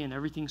happy and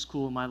everything's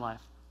cool in my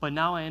life. But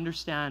now I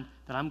understand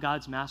that I'm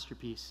God's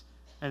masterpiece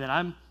and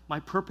that my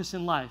purpose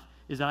in life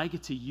is that I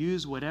get to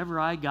use whatever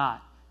I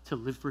got to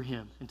live for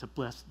him and to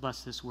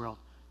bless this world,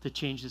 to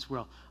change this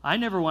world. I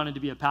never wanted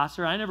to be a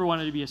pastor. I never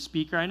wanted to be a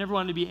speaker. I never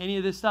wanted to be any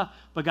of this stuff.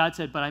 But God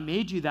said, but I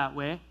made you that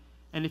way.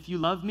 And if you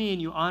love me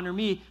and you honor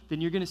me,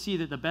 then you're going to see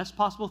that the best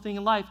possible thing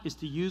in life is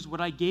to use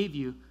what I gave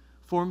you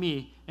for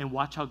me and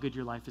watch how good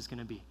your life is going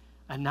to be.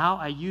 And now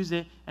I use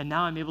it, and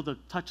now I'm able to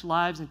touch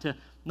lives and to,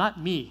 not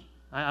me.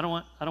 I don't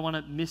want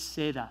to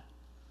missay that.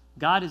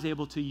 God is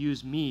able to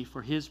use me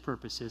for his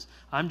purposes.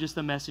 I'm just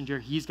the messenger.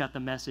 He's got the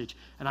message,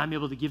 and I'm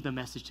able to give the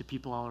message to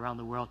people all around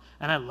the world.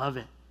 And I love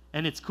it.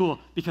 And it's cool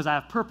because I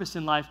have purpose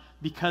in life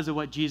because of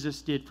what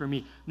Jesus did for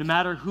me. No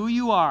matter who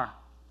you are,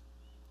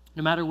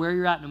 no matter where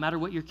you're at, no matter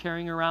what you're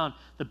carrying around,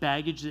 the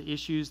baggage, the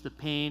issues, the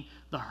pain,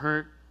 the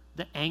hurt,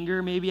 the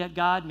anger maybe at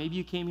God. Maybe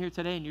you came here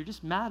today and you're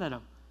just mad at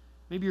him.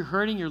 Maybe you're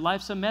hurting, your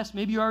life's a mess.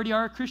 Maybe you already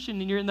are a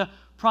Christian and you're in the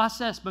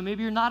process, but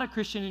maybe you're not a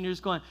Christian and you're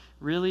just going,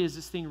 really, is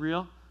this thing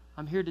real?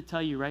 I'm here to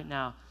tell you right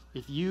now,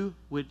 if you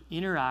would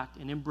interact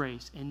and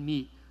embrace and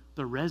meet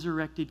the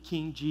resurrected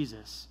King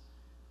Jesus,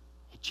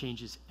 it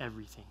changes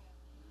everything.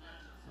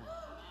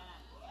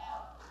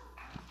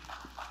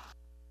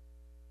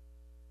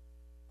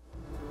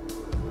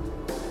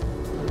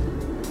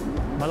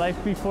 My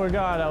life before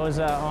God, I was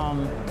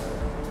an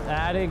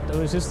addict. It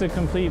was just a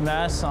complete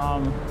mess. I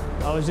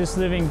was just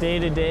living day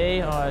to day,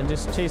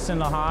 just chasing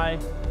the high.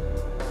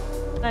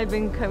 I've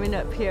been coming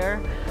up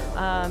here,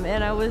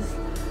 and I was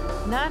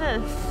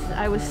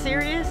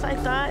serious, I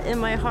thought, in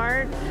my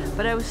heart,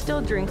 but I was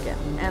still drinking.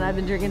 And I've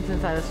been drinking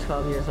since I was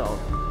 12 years old.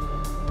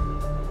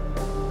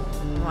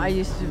 I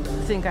used to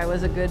think I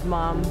was a good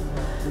mom,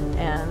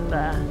 and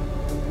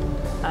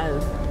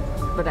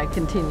but I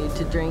continued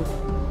to drink.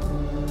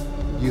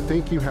 You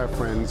think you have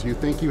friends, you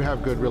think you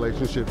have good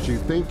relationships, you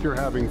think you're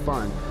having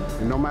fun,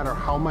 and no matter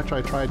how much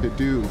I tried to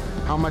do,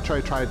 how much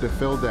I tried to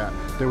fill that,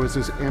 there was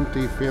this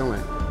empty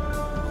feeling.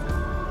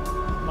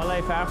 My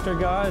life after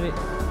God,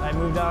 I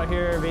moved out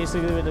here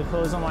basically with the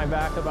clothes on my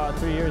back about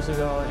 3 years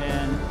ago,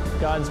 and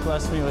God's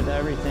blessed me with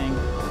everything.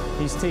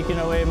 He's taken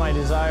away my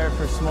desire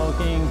for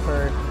smoking,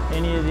 for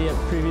any of the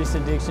previous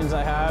addictions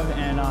I have,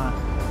 and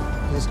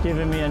just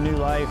given me a new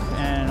life,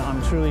 and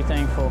I'm truly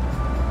thankful.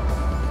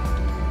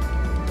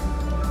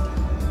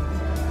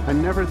 I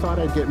never thought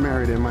I'd get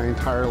married in my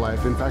entire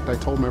life. In fact, I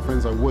told my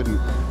friends I wouldn't,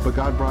 but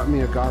God brought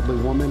me a godly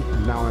woman,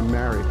 and now I'm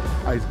married.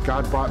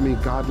 God brought me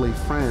godly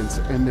friends,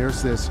 and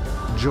there's this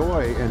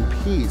joy and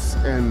peace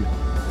and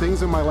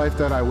things in my life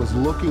that I was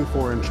looking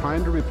for and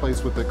trying to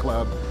replace with the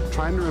club,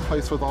 trying to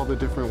replace with all the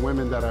different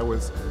women that I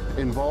was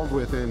involved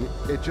with, and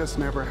it just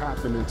never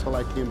happened until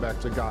I came back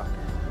to God.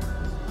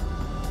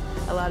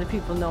 A lot of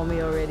people know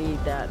me already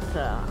that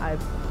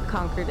I've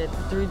conquered it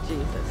through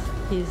Jesus.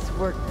 He's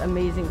worked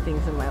amazing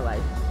things in my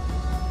life.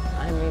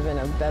 I'm even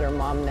a better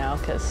mom now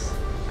because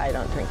I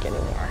don't drink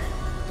anymore.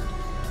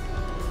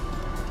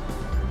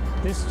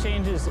 This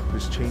changes.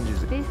 This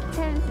changes. This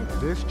changes.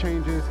 This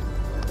changes.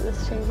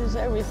 This changes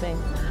everything.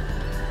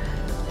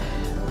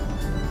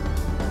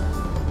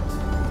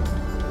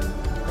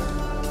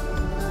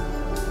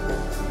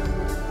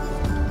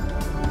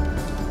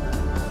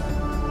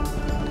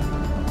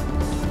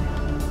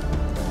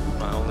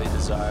 My only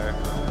desire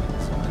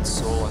and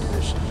sole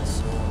ambition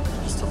is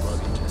to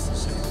love you just the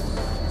same.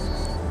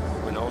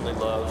 When only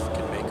love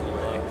can make a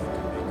way,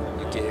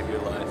 you gave your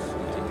life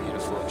in a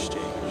beautiful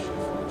exchange.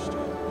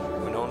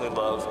 When only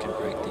love can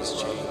break these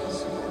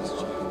chains,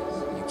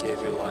 you gave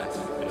your life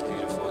in a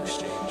beautiful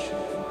exchange.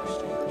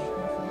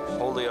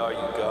 Holy are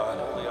you, God.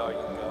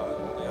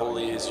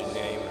 Holy is your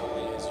name.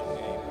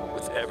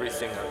 With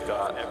everything I've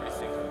got,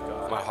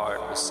 my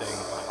heart will sing.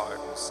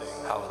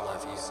 How I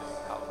love you.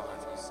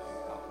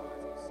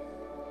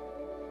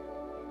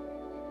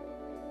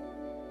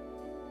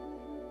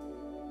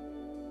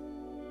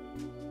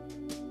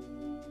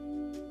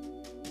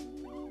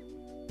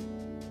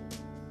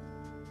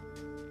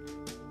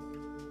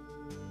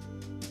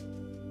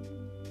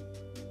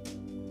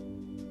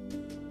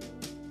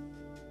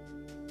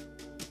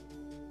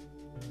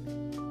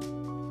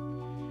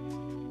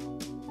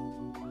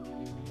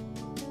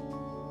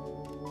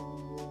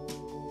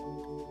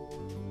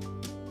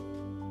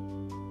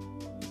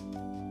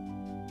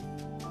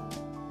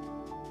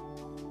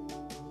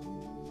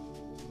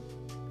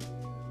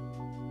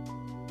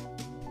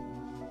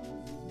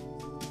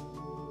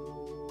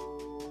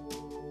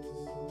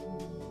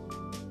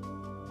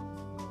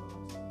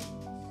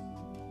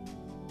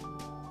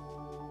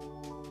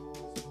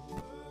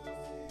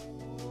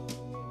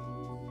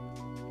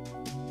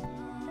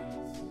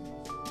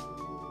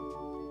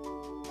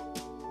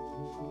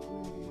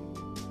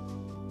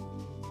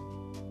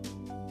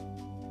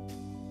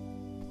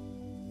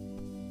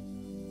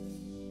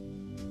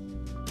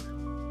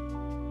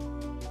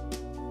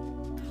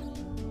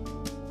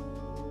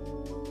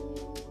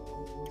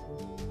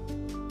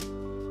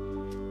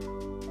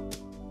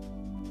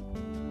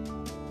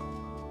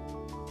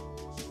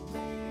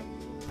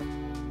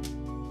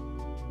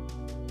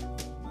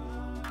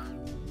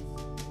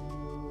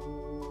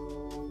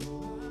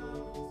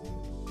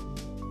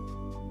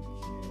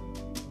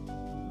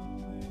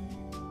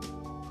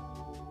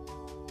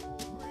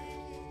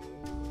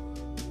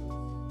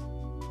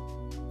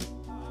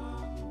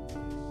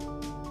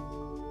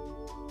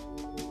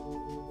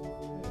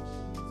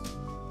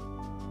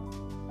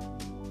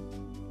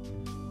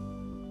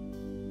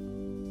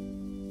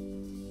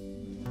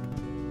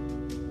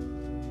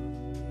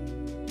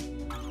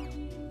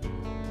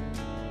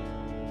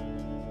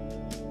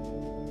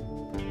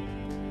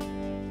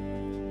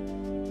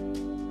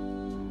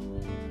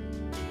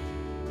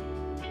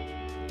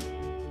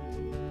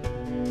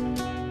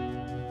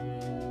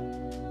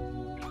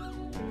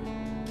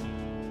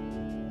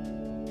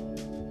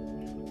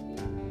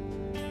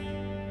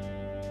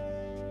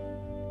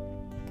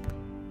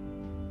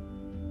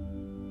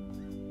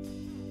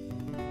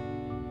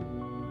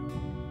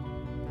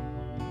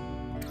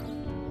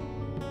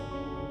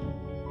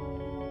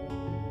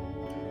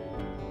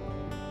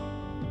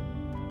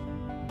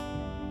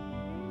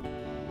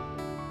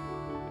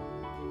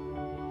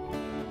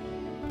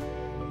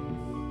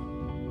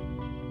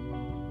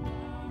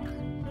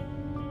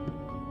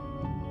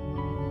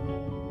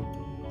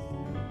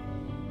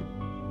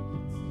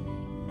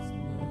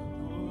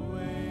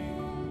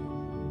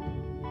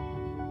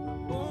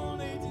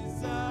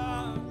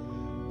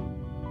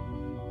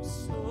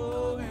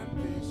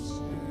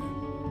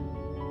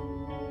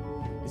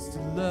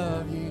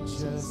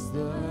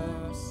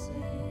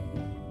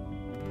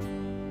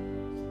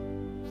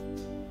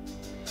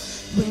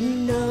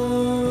 when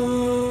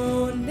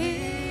only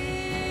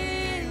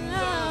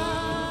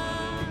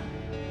love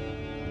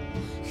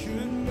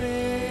could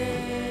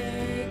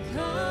make a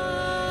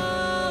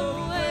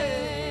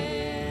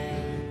way.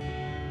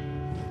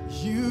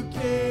 You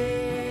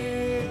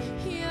gave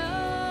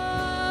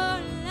your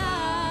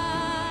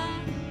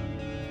life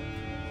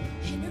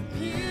in a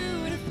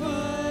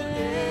beautiful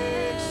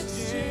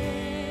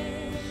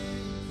exchange.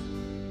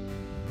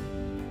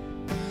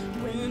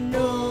 When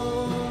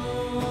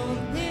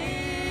only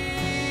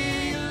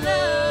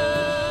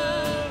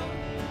love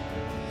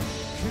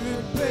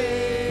could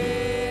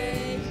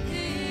break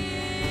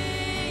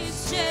these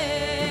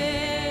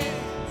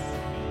chains,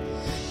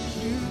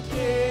 you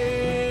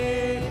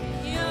gave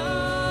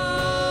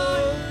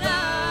your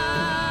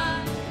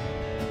life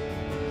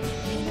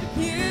in a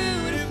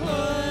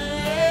beautiful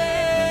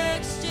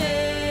exchange.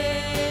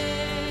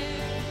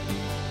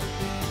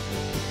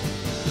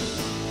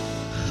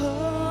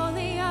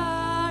 Holy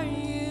are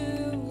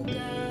you,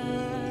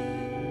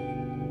 God.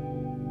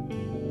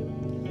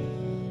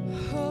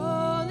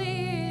 Holy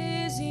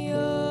is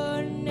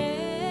your name.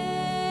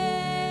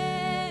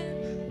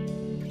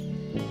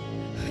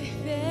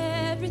 With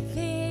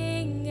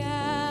everything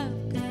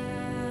I've got,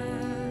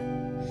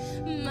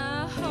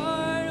 my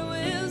heart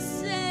will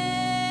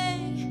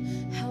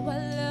sing how I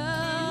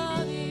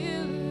love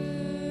you.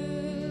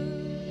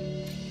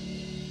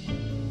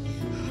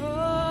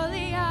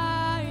 Holy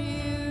are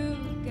you,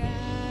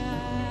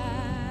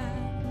 God.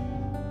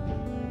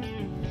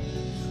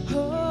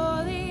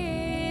 Holy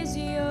is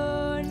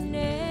your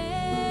name.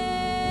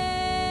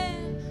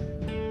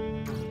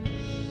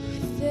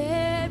 With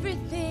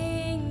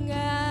everything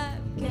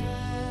I've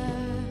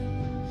got,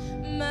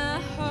 my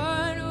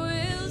heart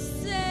will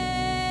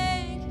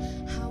sing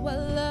how I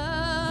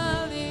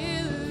love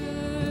you.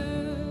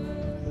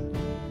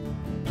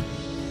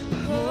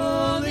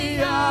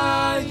 Holy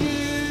are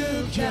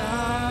you,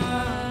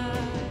 God.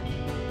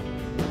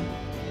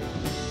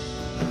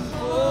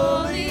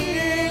 Holy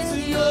is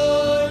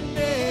your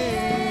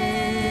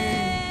name.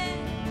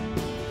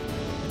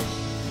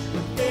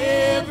 With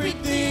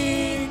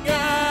everything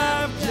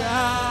I've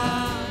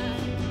got,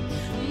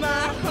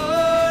 my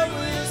heart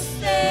will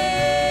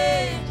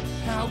sing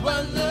how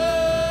I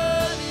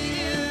love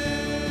you.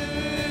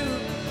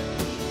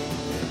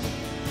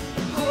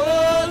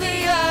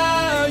 Holy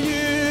are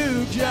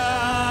you,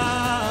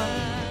 God.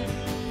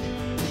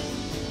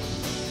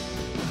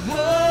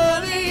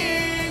 Holy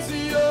is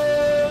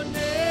your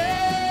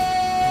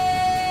name.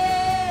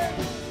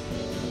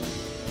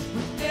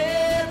 With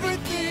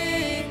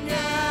everything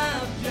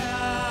I've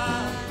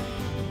got,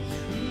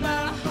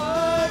 my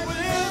heart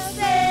will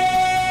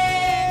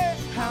say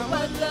how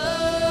I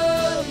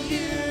love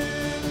you.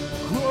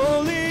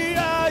 Holy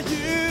are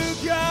you,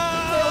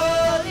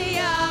 God. Holy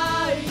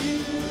are you,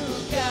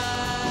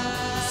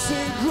 God.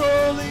 Sing,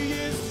 holy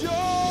is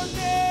your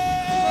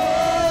name.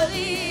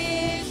 Holy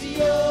is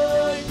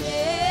your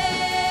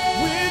name.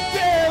 With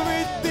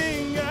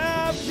everything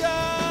I've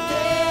got,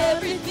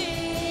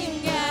 everything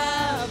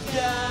I've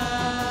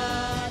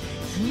got,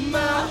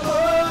 my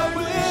heart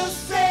will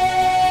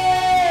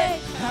say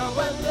how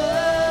I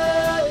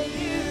love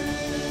you.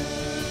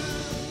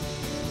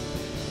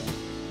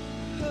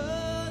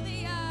 Holy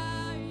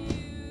are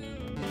you,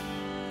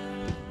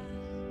 God.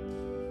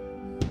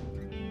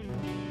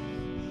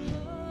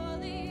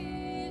 Holy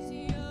is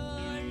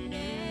your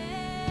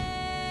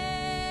name.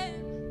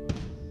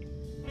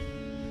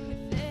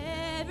 With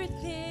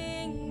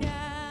everything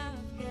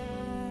I've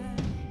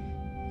got,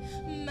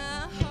 my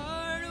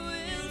heart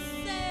will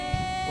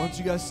say. Why don't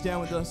you guys stand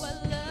with us? how I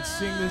Let's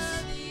sing this.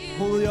 love you.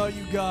 Holy are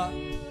you, God.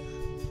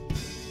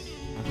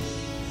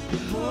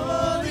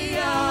 Holy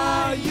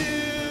are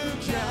you,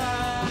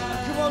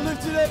 God. Come on,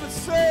 lift it up and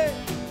say.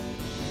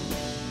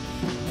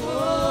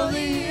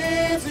 Holy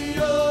is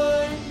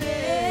your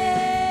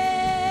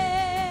name.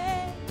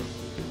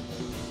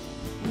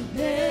 With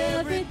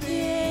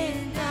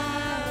everything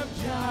I've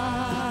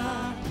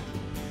got,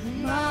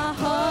 my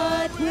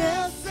heart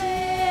will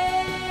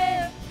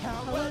say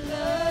how I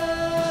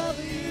love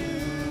you.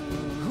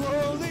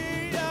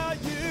 Holy are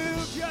you,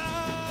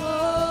 God.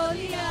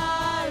 Holy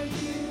are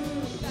you,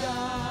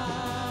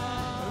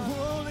 God.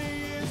 Holy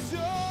is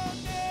your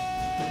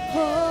name.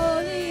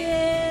 Holy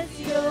is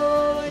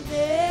your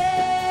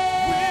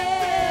name.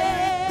 With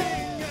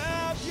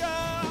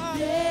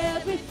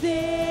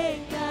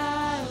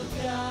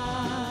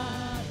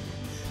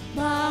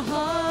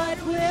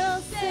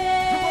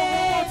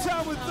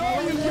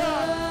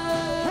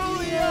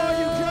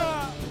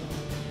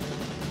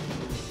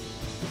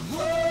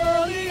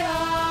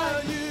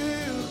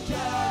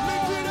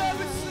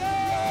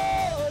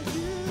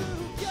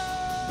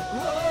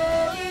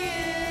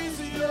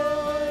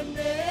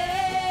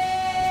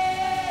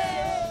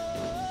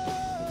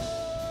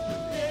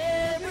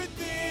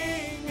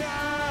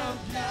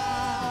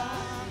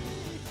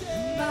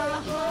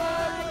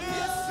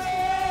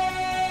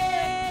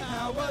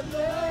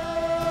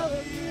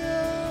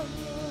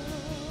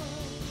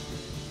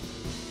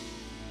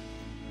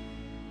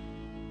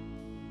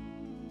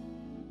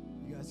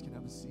guys can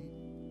have a seat.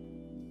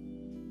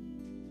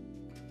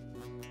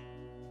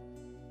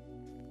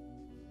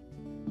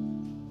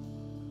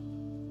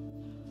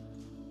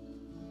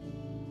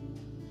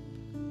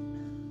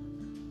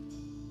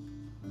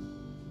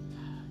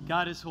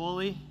 God is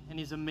holy, and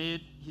He's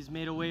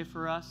made a way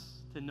for us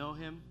to know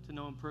Him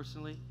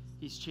personally.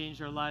 He's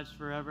changed our lives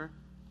forever.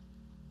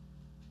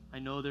 I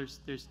know there's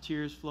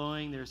tears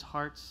flowing, there's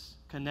hearts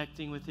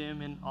connecting with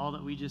Him in all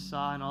that we just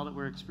saw and all that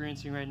we're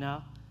experiencing right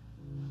now.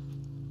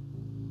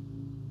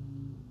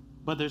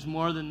 But there's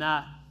more than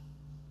that.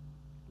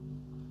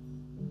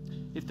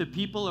 If the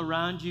people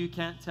around you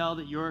can't tell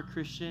that you're a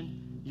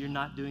Christian, you're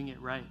not doing it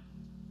right.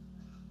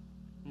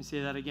 Let me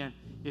say that again.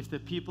 If the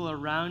people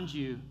around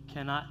you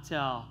cannot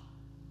tell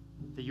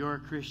that you're a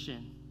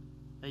Christian,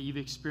 that you've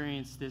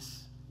experienced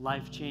this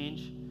life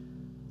change,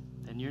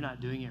 then you're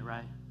not doing it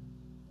right.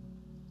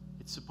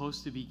 It's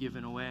supposed to be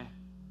given away.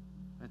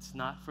 It's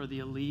not for the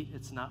elite.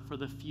 It's not for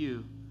the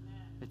few.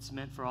 It's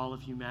meant for all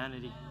of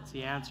humanity. It's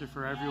the answer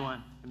for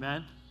everyone.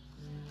 Amen?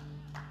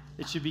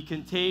 It should be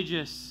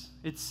contagious.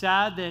 It's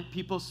sad that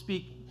people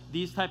speak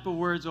these type of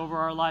words over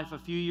our life. A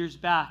few years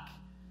back,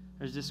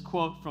 there's this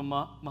quote from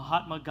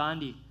Mahatma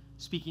Gandhi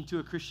speaking to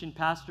a Christian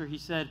pastor. He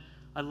said,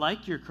 "I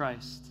like your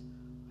Christ.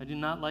 I do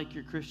not like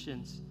your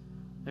Christians.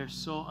 They're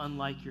so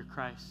unlike your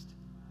Christ."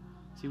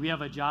 See, we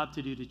have a job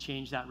to do to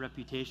change that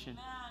reputation.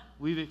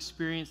 We've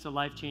experienced the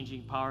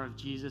life-changing power of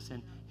Jesus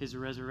and His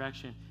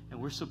resurrection, and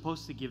we're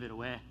supposed to give it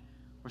away.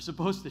 We're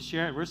supposed to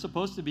share it. We're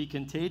supposed to be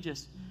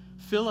contagious.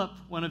 Philip,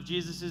 one of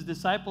Jesus'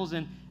 disciples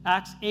in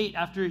Acts 8,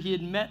 after he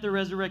had met the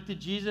resurrected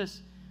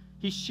Jesus,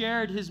 he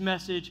shared his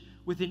message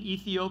with an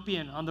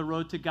Ethiopian on the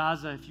road to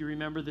Gaza, if you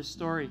remember this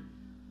story.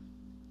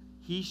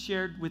 He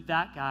shared with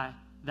that guy.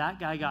 That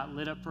guy got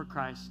lit up for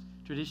Christ.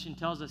 Tradition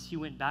tells us he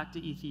went back to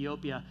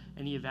Ethiopia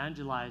and he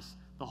evangelized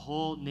the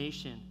whole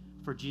nation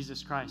for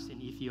Jesus Christ in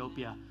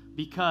Ethiopia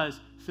because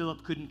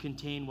Philip couldn't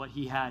contain what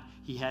he had.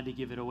 He had to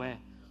give it away.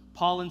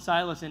 Paul and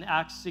Silas in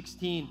Acts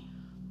 16,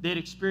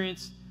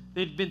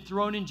 they'd been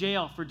thrown in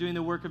jail for doing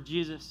the work of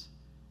Jesus.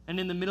 And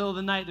in the middle of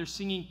the night, they're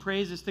singing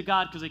praises to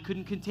God because they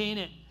couldn't contain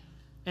it.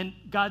 And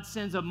God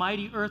sends a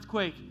mighty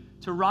earthquake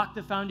to rock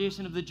the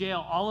foundation of the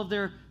jail. All of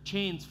their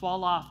chains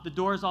fall off. The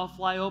doors all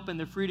fly open.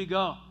 They're free to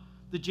go.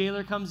 The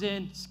jailer comes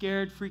in,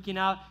 scared, freaking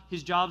out.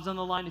 His job's on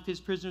the line. If his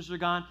prisoners are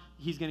gone,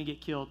 he's going to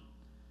get killed.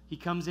 He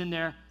comes in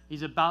there.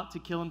 He's about to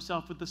kill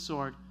himself with the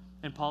sword.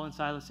 And Paul and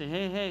Silas say,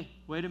 hey,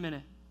 wait a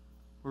minute.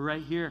 We're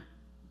right here.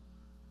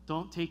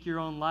 Don't take your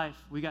own life.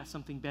 We got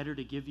something better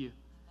to give you.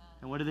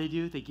 And what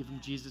do? They give him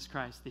Jesus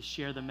Christ. They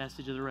share the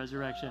message of the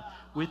resurrection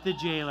with the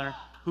jailer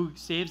who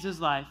saves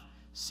his life,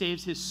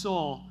 saves his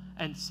soul,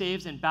 and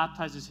saves and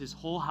baptizes his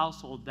whole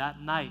household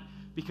that night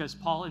because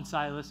Paul and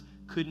Silas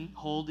couldn't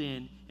hold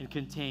in and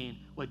contain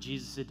what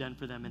Jesus had done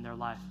for them in their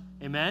life.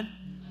 Amen?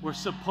 We're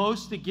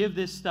supposed to give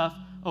this stuff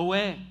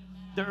away.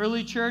 The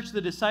early church, the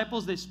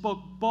disciples, they spoke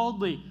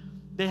boldly.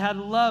 They had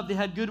love. They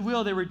had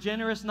goodwill. They were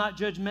generous, not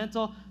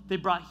judgmental. They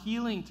brought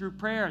healing through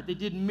prayer. They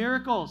did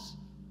miracles.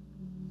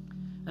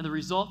 And the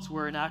results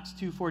were in Acts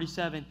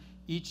 2:47,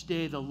 each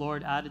day the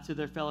Lord added to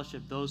their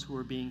fellowship those who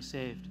were being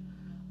saved.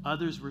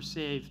 Others were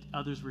saved.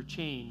 Others were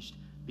changed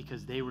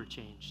because they were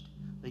changed.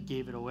 They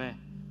gave it away.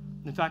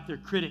 In fact, their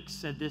critics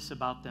said this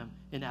about them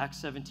in Acts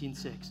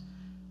 17:6.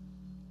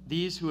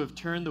 These who have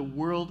turned the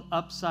world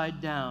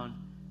upside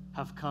down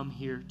have come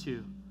here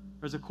too.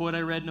 There's a quote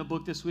I read in a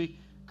book this week.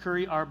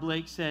 Curry R.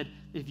 Blake said,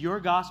 if your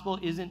gospel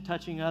isn't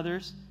touching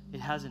others, it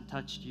hasn't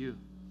touched you.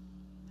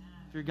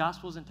 If your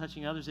gospel isn't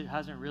touching others, it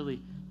hasn't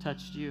really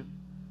touched you.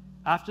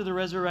 After the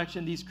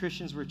resurrection, these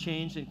Christians were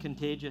changed and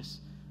contagious.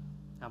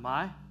 Am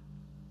I?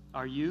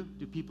 Are you?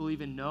 Do people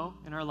even know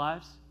in our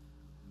lives?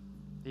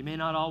 They may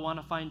not all want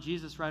to find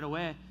Jesus right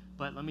away,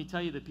 but let me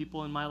tell you, the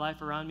people in my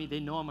life around me,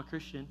 they know I'm a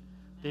Christian.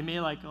 They may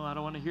I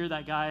don't want to hear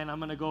that guy and I'm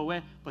going to go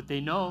away, but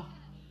they know.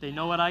 They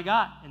know what I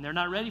got, and they're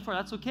not ready for it.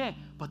 That's okay,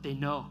 but they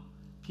know.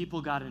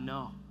 People got to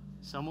know.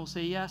 Some will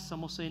say yes, some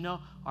will say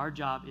no. Our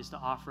job is to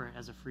offer it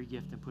as a free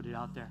gift and put it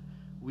out there.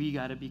 We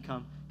got to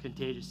become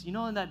contagious. You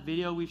know, in that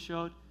video we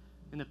showed,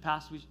 in the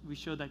past we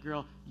showed that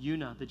girl,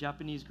 Yuna, the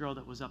Japanese girl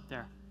that was up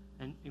there,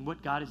 and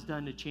what God has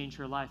done to change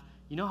her life.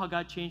 You know how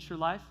God changed her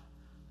life?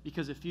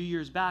 Because a few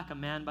years back, a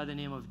man by the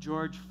name of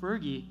George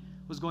Fergie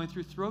was going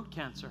through throat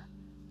cancer.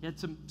 He had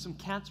some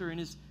cancer in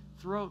his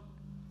throat.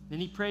 And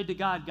he prayed to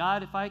God,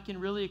 God, if I can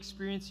really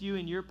experience you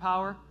and your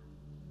power,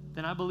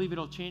 then I believe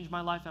it'll change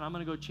my life, and I'm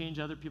going to go change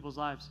other people's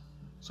lives.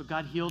 So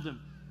God healed him,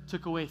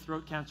 took away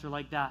throat cancer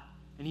like that.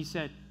 And he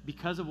said,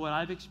 because of what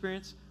I've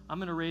experienced, I'm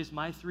going to raise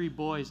my 3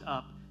 boys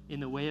up in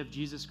the way of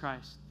Jesus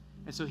Christ.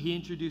 And so he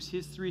introduced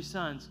his 3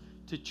 sons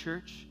to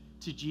church,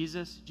 to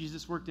Jesus.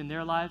 Jesus worked in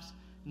their lives.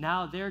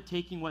 Now they're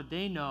taking what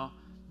they know.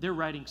 They're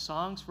writing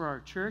songs for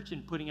our church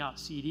and putting out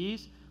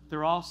CDs.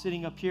 They're all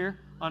sitting up here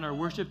on our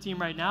worship team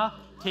right now.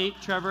 Tate,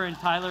 Trevor, and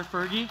Tyler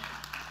Fergie.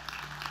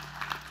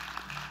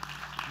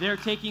 They're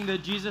taking the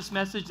Jesus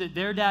message that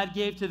their dad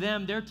gave to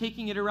them. They're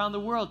taking it around the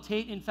world.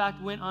 Tate, in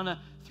fact, went on a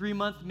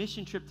 3-month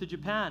mission trip to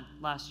Japan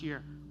last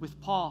year with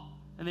Paul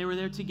and they were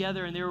there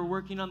together, and they were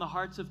working on the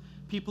hearts of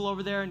people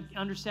over there and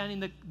understanding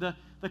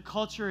the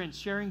culture and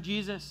sharing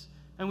Jesus.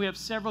 And we have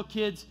several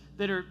kids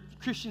that are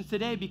Christians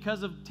today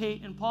because of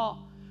Tate and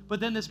Paul. But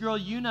then this girl,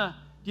 Yuna,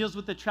 deals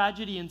with the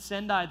tragedy in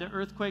Sendai, the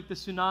earthquake, the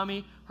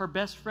tsunami. Her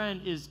best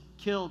friend is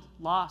killed,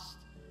 lost.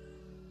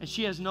 And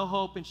she has no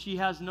hope, and she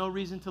has no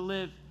reason to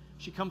live.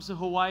 She comes to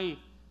Hawaii.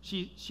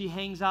 She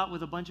hangs out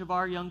with a bunch of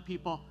our young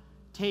people.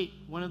 Tate,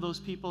 one of those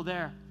people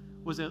there,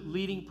 was a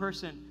leading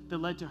person that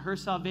led to her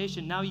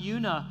salvation. Now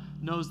Yuna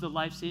knows the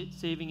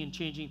life-saving and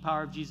changing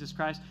power of Jesus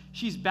Christ.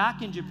 She's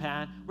back in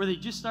Japan, where they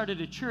just started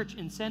a church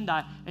in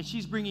Sendai, and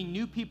she's bringing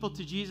new people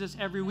to Jesus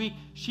every week.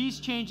 She's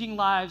changing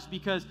lives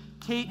because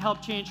Tate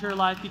helped change her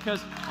life,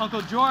 because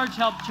Uncle George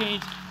helped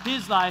change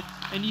his life.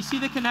 And you see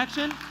the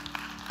connection?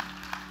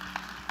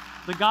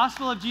 The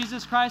gospel of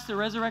Jesus Christ, the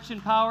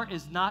resurrection power,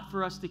 is not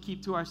for us to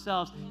keep to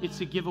ourselves. It's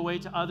to give away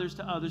to others,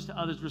 to others, to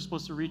others. We're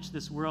supposed to reach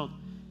this world.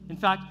 In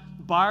fact,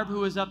 Barb, who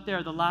was up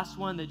there, the last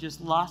one that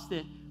just lost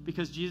it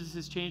because Jesus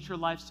has changed her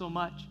life so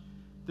much,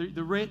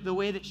 the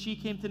way that she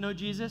came to know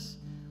Jesus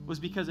was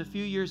because a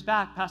few years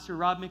back, Pastor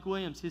Rob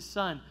McWilliams, his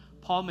son,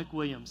 Paul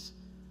McWilliams,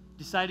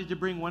 decided to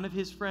bring one of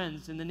his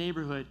friends in the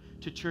neighborhood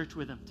to church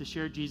with him, to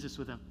share Jesus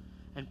with him.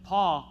 And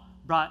Paul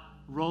brought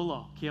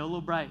Rolo,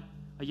 Keolo Bright,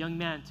 a young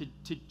man,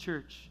 to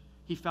church.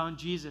 He found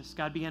Jesus.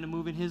 God began to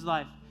move in his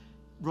life.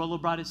 Rolo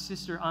brought his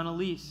sister,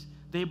 Annalise.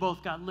 They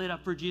both got lit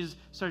up for Jesus,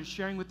 started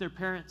sharing with their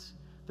parents.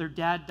 Their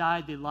dad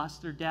died. They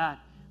lost their dad.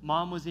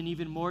 Mom was in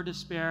even more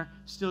despair,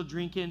 still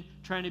drinking,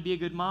 trying to be a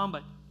good mom,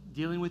 but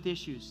dealing with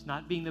issues,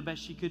 not being the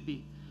best she could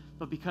be.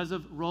 But because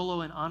of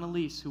Rolo and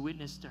Annalise, who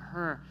witnessed to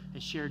her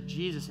and shared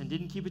Jesus and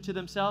didn't keep it to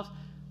themselves,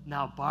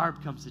 now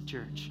Barb comes to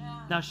church.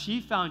 Now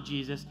she found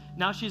Jesus.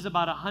 Now she's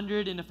about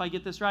 100, and if I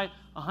get this right,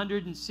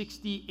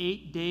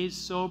 168 days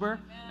sober,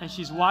 and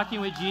she's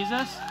walking with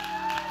Jesus.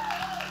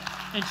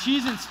 And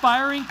she's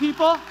inspiring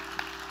people,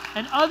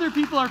 and other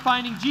people are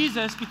finding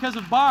Jesus because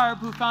of Barb,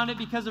 who found it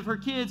because of her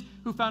kids,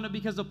 who found it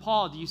because of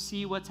Paul. Do you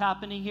see what's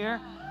happening here?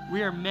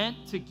 We are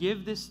meant to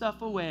give this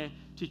stuff away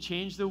to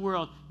change the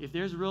world. If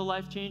there's real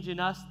life change in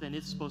us, then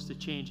it's supposed to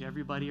change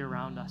everybody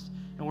around us.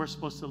 And we're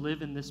supposed to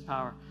live in this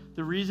power.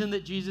 The reason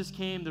that Jesus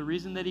came, the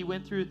reason that he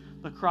went through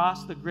the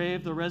cross, the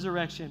grave, the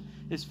resurrection,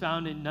 is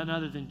found in none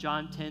other than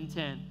John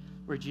 10:10,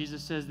 where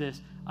Jesus says this: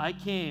 I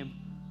came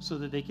so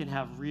that they can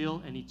have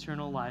real and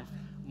eternal life,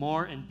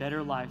 more and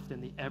better life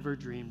than they ever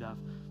dreamed of.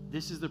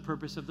 This is the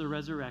purpose of the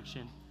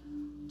resurrection.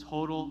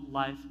 Total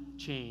life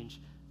change.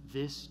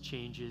 This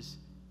changes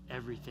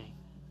everything.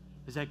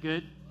 Is that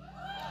good?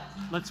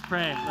 Let's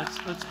pray.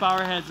 Let's bow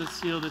our heads. Let's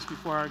seal this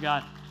before our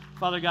God.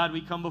 Father God,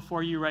 we come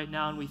before you right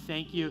now, and we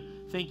thank you.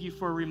 Thank you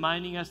for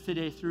reminding us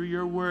today through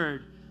your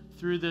word,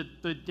 through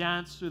the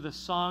dance, through the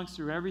songs,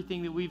 through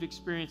everything that we've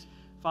experienced.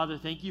 Father,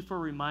 thank you for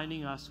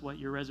reminding us what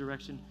your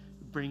resurrection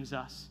brings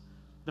us.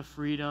 The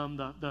freedom,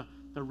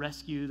 the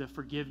rescue, the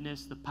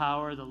forgiveness, the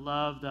power, the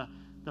love,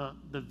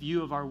 the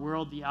view of our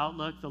world, the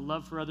outlook, the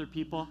love for other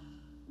people.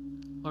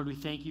 Lord, we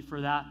thank you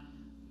for that.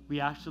 We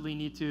actually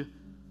need to,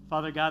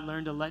 Father God,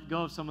 learn to let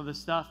go of some of the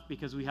stuff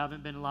because we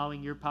haven't been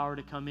allowing your power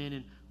to come in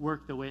and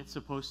work the way it's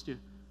supposed to.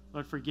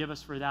 Lord, forgive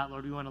us for that.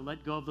 Lord, we want to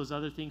let go of those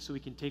other things so we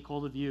can take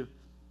hold of you.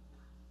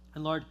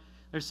 And Lord,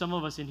 there's some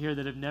of us in here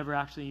that have never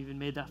actually even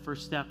made that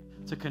first step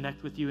to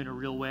connect with you in a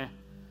real way.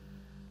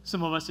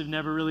 Some of us have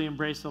never really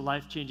embraced the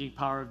life-changing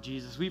power of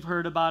Jesus. We've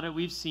heard about it.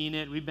 We've seen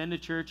it. We've been to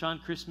church on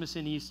Christmas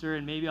and Easter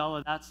and maybe all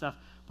of that stuff.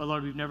 But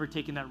Lord, we've never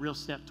taken that real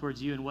step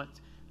towards you and what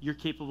you're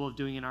capable of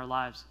doing in our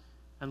lives.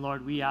 And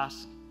Lord, we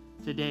ask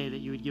today that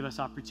you would give us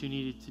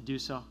opportunity to do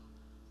so.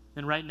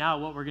 And right now,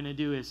 what we're going to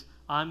do is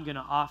I'm going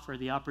to offer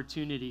the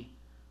opportunity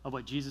of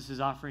what Jesus is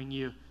offering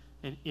you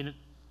in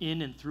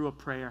and through a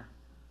prayer.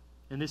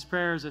 And this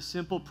prayer is a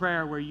simple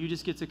prayer where you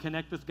just get to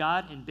connect with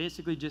God and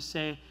basically just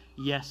say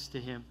yes to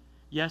him.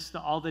 Yes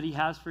to all that he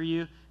has for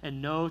you,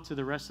 and no to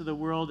the rest of the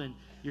world and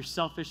your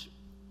selfish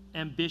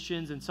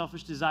ambitions and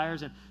selfish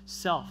desires and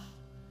self.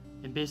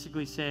 And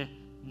basically say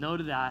no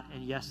to that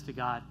and yes to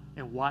God,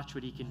 and watch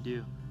what he can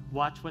do.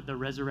 Watch what the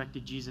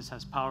resurrected Jesus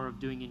has power of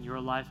doing in your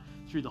life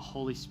through the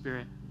Holy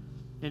Spirit.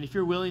 And if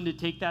you're willing to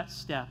take that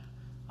step,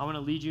 I want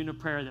to lead you in a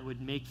prayer that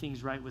would make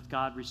things right with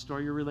God,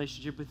 restore your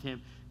relationship with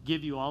him,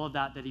 give you all of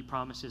that he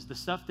promises. The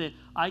stuff that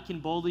I can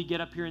boldly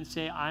get up here and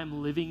say,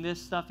 I'm living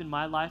this stuff in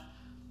my life,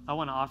 I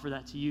want to offer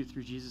that to you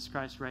through Jesus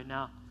Christ right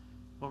now.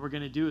 What we're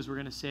going to do is we're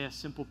going to say a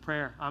simple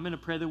prayer. I'm going to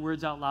pray the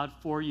words out loud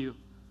for you,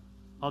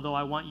 although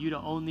I want you to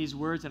own these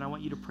words and I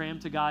want you to pray them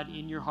to God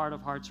in your heart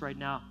of hearts right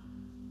now.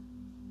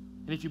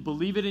 And if you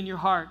believe it in your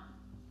heart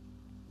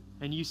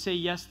and you say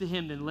yes to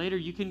him, then later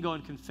you can go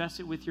and confess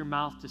it with your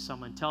mouth to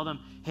someone. Tell them,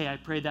 hey, I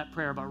prayed that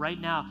prayer. But right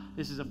now,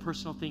 this is a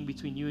personal thing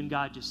between you and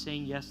God, just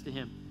saying yes to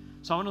him.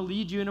 So I want to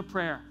lead you in a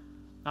prayer.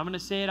 I'm going to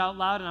say it out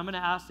loud, and I'm going to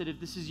ask that if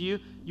this is you,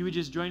 you would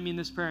just join me in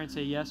this prayer and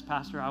say, yes,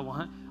 Pastor, I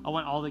want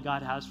all that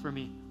God has for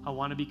me. I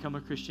want to become a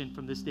Christian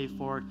from this day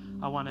forward.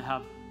 I want to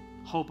have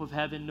hope of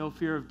heaven, no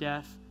fear of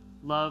death,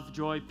 love,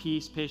 joy,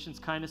 peace, patience,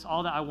 kindness,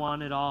 all that. I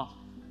want it all.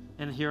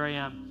 And here I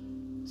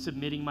am.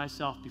 submitting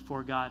myself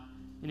before God.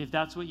 And if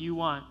that's what you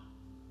want,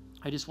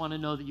 I just want to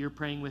know that you're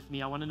praying with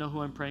me. I want to know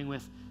who I'm praying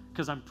with,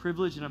 because I'm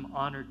privileged and I'm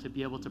honored to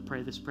be able to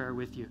pray this prayer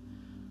with you.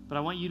 But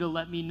I want you to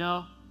let me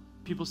know.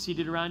 People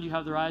seated around you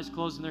have their eyes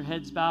closed and their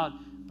heads bowed.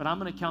 But I'm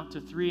going to count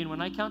to 3. And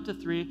when I count to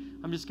 3,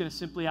 I'm just going to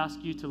simply ask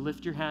you to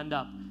lift your hand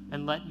up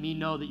and let me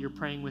know that you're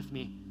praying with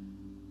me.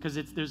 Because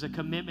there's a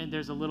commitment.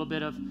 There's a little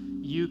bit of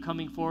you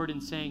coming forward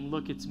and saying,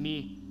 look, it's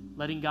me.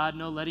 Letting God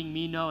know, letting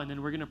me know. And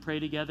then we're going to pray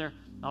together.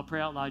 I'll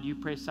pray out loud. You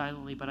pray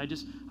silently. But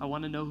I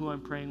want to know who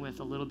I'm praying with.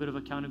 A little bit of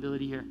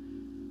accountability here.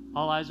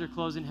 All eyes are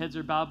closed and heads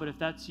are bowed. But if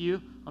that's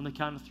you, on the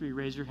count of 3,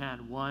 raise your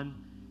hand. 1,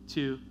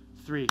 2,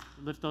 3.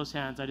 Lift those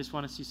hands. I just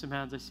want to see some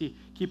hands. I see.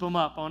 Keep them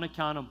up. I want to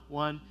count them.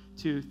 1,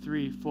 2,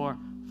 3, 4,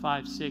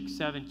 5, 6,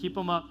 7. Keep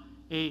them up.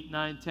 8,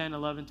 9, 10,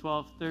 11,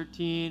 12,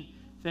 13.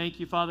 Thank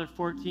you, Father.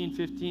 14,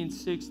 15,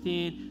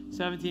 16,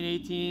 17,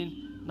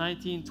 18,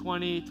 19,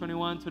 20,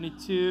 21,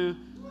 22,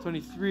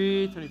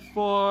 23,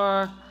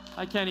 24.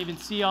 I can't even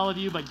see all of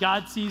you, but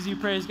God sees you.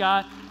 Praise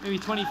God. Maybe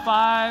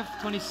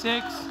 25,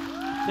 26.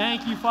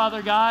 Thank you,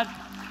 Father God.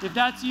 If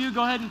that's you,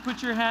 go ahead and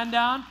put your hand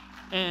down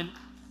and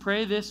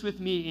pray this with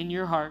me in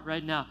your heart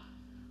right now.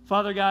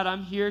 Father God,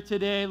 I'm here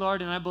today,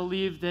 Lord, and I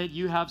believe that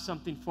you have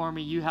something for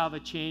me. You have a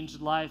changed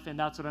life, and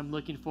that's what I'm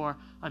looking for.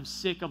 I'm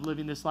sick of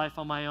living this life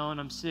on my own.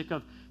 I'm sick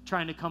of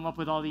trying to come up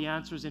with all the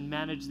answers and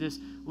manage this.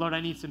 Lord,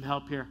 I need some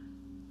help here.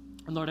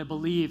 And Lord, I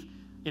believe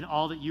in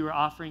all that you are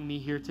offering me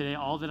here today,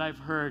 all that I've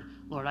heard.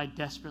 Lord, I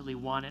desperately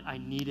want it. I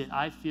need it.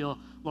 I feel,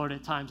 Lord,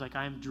 at times like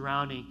I am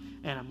drowning,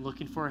 and I'm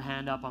looking for a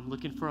hand up. I'm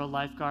looking for a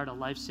lifeguard, a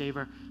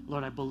lifesaver.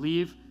 Lord, I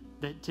believe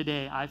that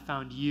today I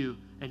found you,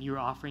 and you're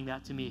offering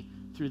that to me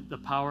through the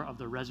power of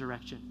the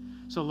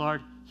resurrection. So,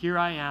 Lord, here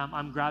I am.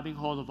 I'm grabbing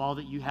hold of all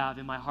that you have.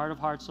 In my heart of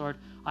hearts, Lord,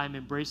 I'm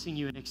embracing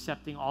you and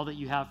accepting all that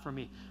you have for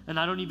me. And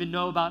I don't even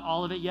know about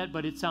all of it yet,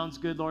 but it sounds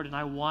good, Lord, and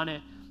I want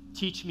it.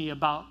 Teach me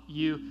about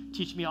you.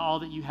 Teach me all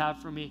that you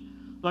have for me.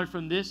 Lord,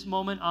 from this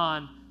moment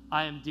on,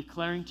 I am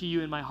declaring to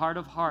you in my heart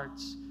of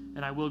hearts,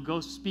 and I will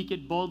go speak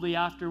it boldly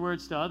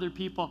afterwards to other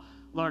people.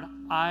 Lord,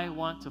 I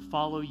want to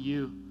follow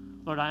you.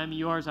 Lord, I am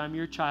yours. I'm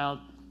your child.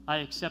 I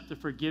accept the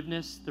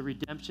forgiveness, the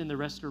redemption, the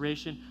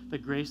restoration, the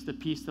grace, the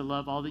peace, the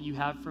love, all that you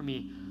have for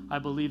me. I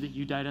believe that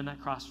you died on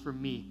that cross for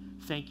me.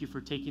 Thank you for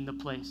taking the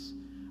place.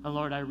 And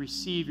Lord, I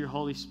receive your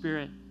Holy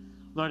Spirit.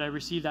 Lord, I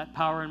receive that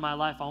power in my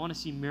life. I want to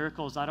see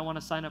miracles. I don't want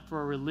to sign up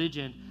for a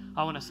religion.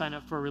 I want to sign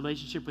up for a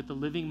relationship with the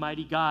living,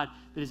 mighty God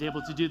that is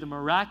able to do the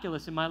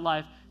miraculous in my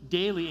life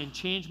daily and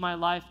change my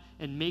life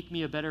and make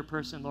me a better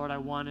person. Lord, I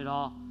want it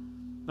all.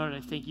 Lord,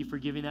 I thank you for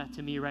giving that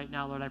to me right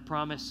now. Lord, I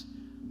promise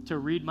to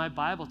read my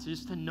Bible,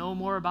 to know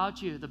more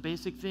about you. The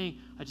basic thing,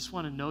 I just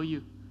want to know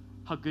you,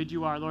 how good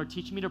you are. Lord,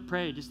 teach me to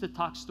pray, just to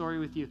talk story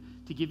with you,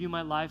 to give you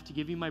my life, to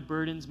give you my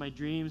burdens, my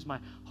dreams, my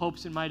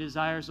hopes and my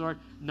desires, Lord,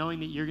 knowing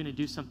that you're going to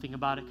do something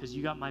about it because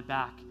you got my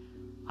back.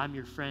 I'm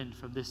your friend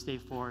from this day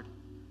forward.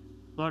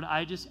 Lord,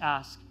 I just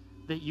ask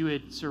that you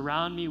would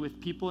surround me with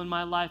people in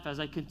my life as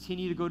I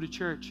continue to go to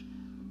church,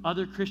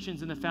 other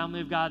Christians in the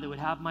family of God that would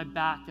have my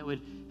back, that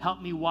would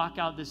help me walk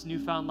out this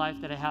newfound life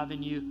that I have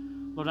in you.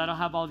 Lord, I don't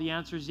have all the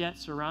answers yet.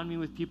 Surround me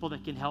with people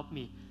that can help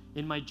me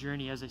in my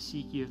journey as I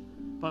seek you.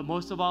 But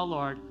most of all,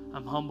 Lord,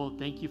 I'm humbled.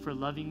 Thank you for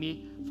loving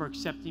me, for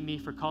accepting me,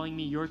 for calling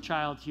me your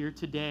child here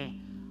today.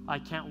 I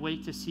can't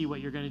wait to see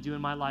what you're going to do in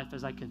my life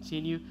as I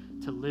continue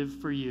to live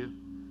for you.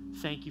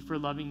 Thank you for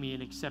loving me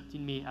and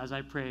accepting me as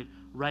I prayed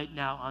right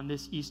now on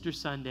this Easter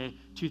Sunday,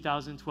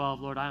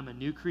 2012. Lord, I am a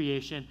new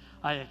creation.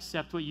 I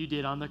accept what you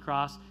did on the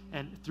cross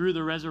and through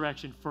the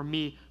resurrection for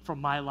me, for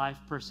my life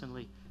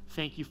personally.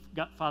 Thank you,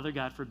 Father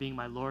God, for being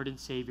my Lord and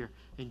Savior.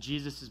 In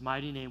Jesus'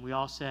 mighty name, we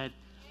all said,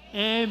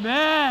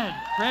 amen.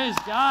 Praise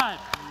God.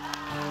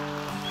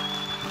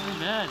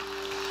 Amen.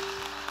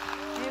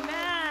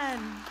 Amen.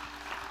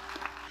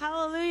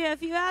 Hallelujah.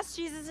 If you ask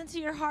Jesus into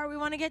your heart, we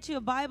want to get you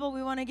a Bible.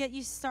 We want to get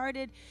you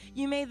started.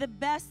 You made the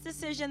best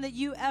decision that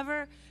you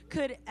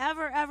could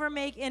ever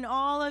make in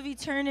all of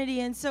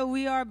eternity. And so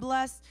we are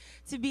blessed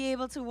to be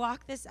able to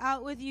walk this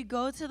out with you.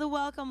 Go to the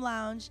Welcome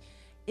Lounge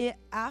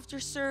after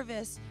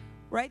service.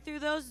 Right through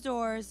those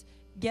doors,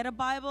 get a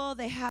Bible.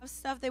 They have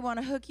stuff they want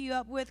to hook you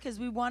up with because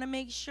we want to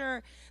make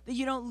sure that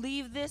you don't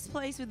leave this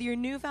place with your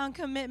newfound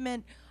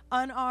commitment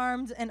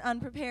unarmed and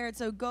unprepared.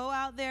 So go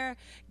out there,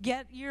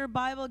 get your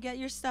Bible, get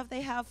your stuff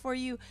they have for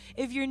you.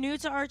 If you're new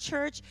to our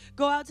church,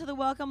 go out to the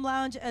Welcome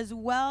Lounge as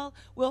well.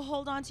 We'll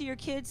hold on to your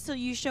kids till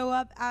you show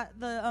up at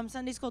the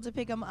Sunday school to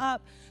pick them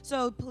up.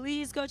 So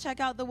please go check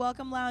out the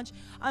Welcome Lounge.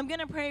 I'm going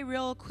to pray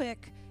real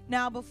quick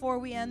now before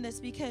we end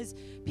this, because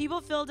people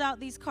filled out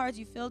these cards.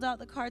 You filled out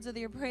the cards with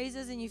your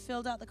praises and you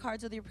filled out the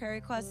cards with your prayer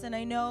requests. And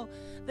I know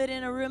that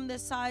in a room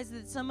this size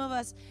that some of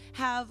us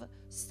have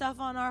stuff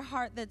on our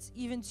heart that's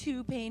even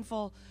too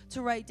painful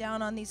to write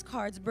down on these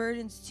cards,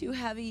 burdens too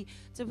heavy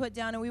to put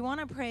down. And we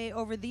want to pray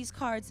over these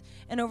cards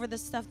and over the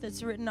stuff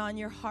that's written on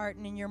your heart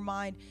and in your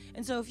mind.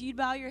 And so if you'd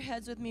bow your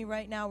heads with me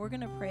right now, we're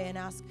going to pray and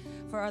ask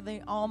for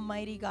the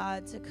Almighty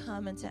God to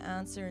come and to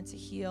answer and to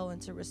heal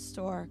and to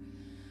restore.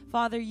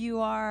 Father,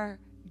 you are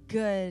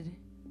good.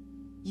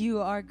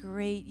 You are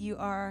great. You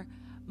are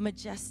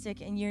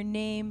majestic. And your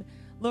name,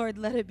 Lord,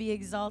 let it be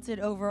exalted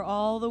over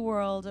all the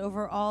world,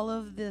 over all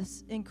of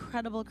this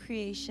incredible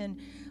creation.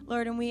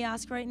 Lord, and we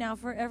ask right now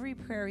for every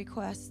prayer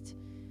request,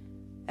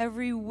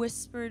 every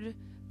whispered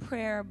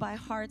prayer by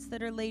hearts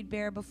that are laid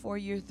bare before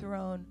your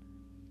throne.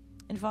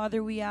 And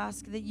Father, we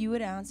ask that you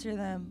would answer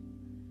them.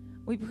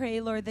 We pray,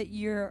 Lord, that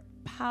your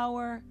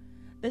power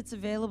that's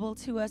available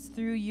to us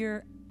through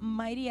your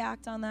mighty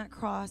act on that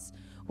cross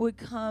would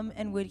come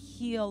and would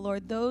heal,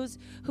 Lord. Those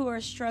who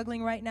are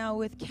struggling right now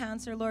with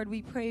cancer, Lord,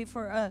 we pray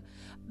for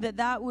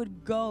that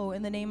would go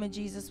in the name of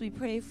Jesus. We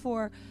pray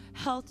for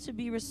health to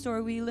be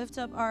restored. We lift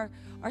up our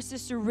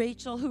sister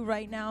Rachel, who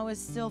right now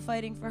is still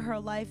fighting for her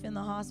life in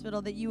the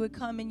hospital, that you would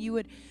come and you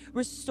would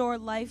restore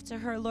life to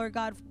her, Lord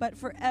God. But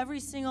for every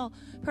single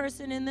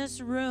person in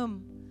this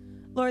room,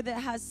 Lord,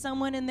 that has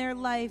someone in their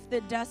life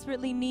that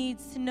desperately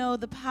needs to know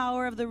the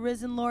power of the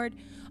risen Lord,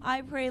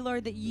 I pray,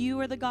 Lord, that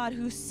you are the God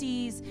who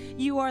sees.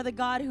 You are the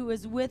God who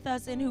is with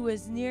us and who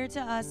is near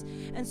to us.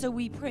 And so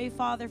we pray,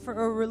 Father, for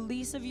a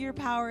release of your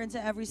power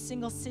into every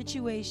single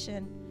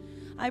situation.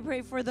 I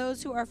pray for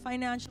those who are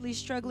financially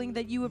struggling,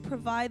 that you would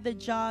provide the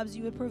jobs,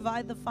 you would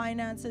provide the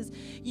finances,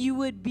 you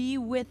would be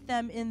with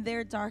them in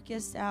their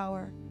darkest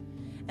hour.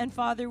 And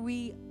Father,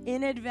 we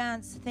in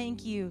advance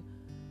thank you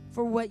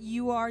for what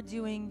you are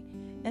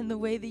doing and the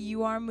way that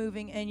you are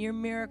moving and your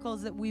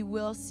miracles that we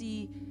will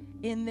see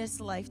in this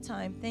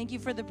lifetime. Thank you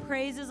for the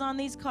praises on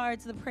these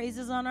cards, the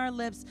praises on our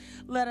lips.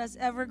 Let us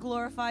ever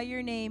glorify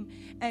your name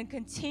and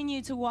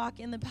continue to walk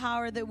in the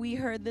power that we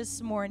heard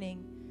this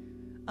morning.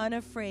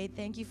 Unafraid.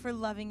 Thank you for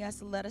loving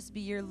us. Let us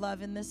be your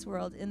love in this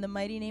world. In the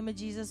mighty name of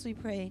Jesus we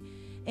pray.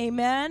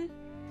 Amen.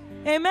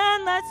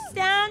 Amen. Let's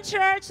stand,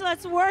 church.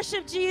 Let's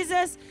worship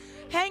Jesus.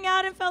 Hang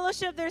out in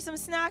fellowship. There's some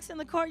snacks in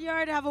the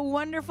courtyard. Have a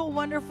wonderful,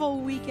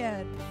 wonderful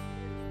weekend.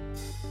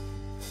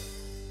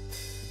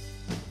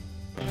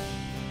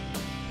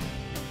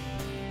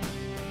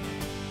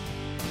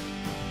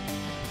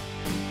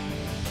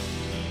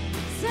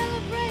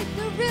 Celebrate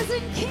the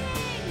risen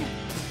King.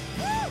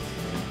 Woo!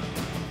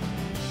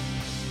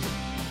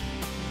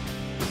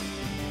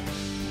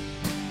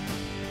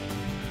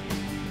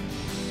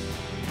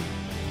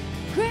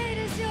 Great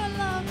is your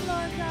love,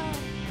 Lord God.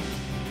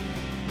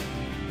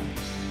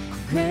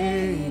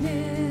 Great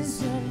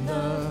is your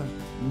love.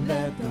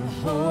 Let the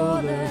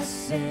whole earth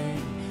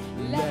sing.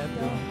 Let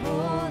the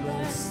whole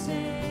earth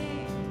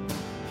sing.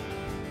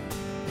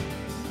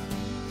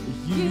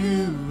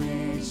 You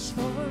reach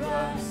for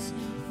us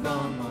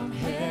from on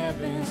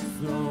heaven's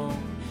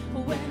throne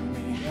when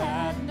we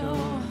had no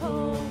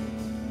hope.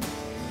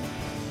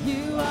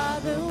 You are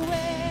the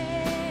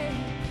way,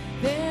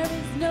 there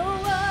is no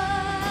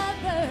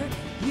other.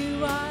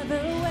 You are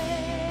the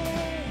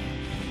way,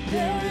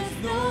 there is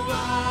no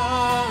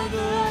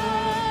other.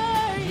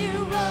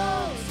 You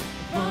rose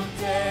from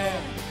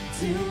death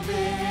to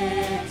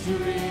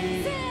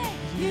victory.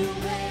 You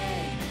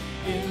reign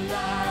in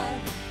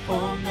life,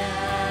 oh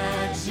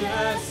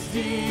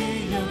majesty.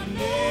 Your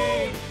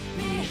name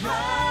be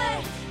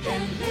high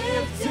and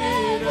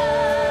lifted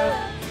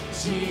up.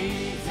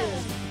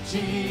 Jesus,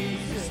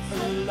 Jesus,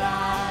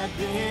 alive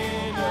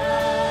in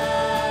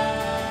us.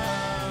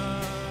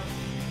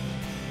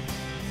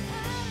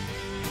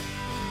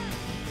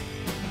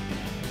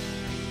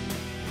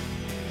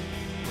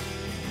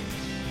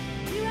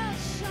 You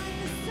outshine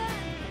the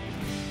sun.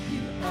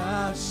 You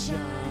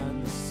outshine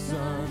the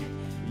sun.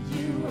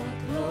 You are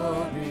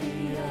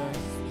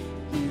glorious.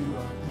 You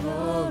are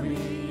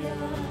glorious.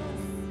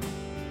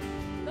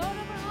 Lord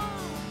over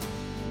all.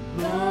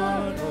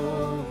 Lord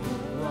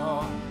over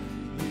all,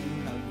 you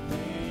have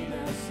made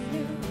us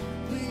new.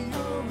 We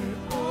owe it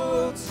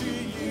all to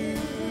you.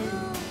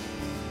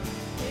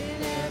 In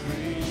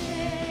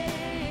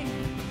everything,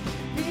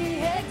 be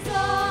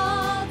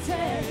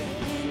exalted.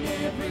 In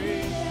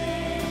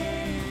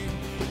everything,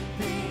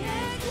 be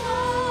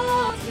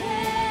exalted.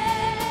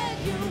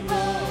 You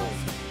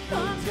rose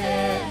from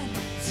death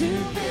to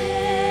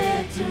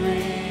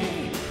victory.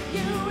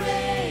 You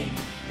reign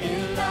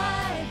in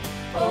life,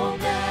 oh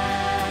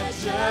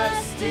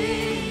majesty.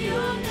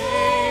 Your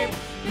name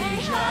be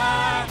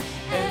high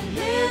and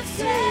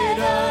lifted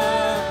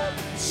up.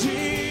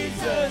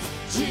 Jesus,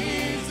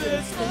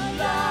 Jesus,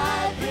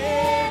 alive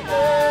in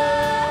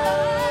us.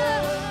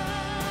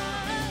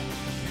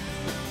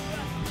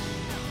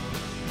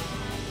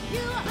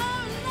 You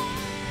are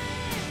alive.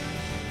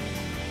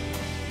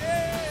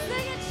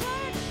 Sing it,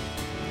 church.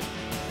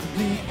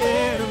 The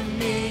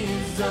enemy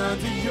is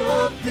under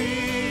your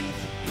feet.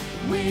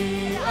 We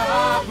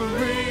are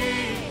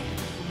free.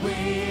 We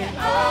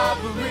are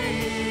free.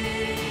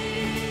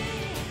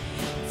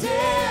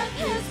 Death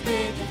has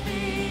been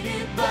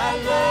defeated by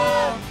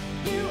love.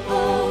 You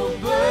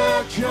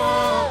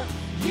overcome.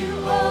 You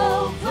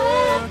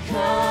overcome.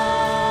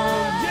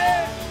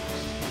 Yeah.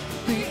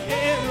 The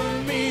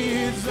enemy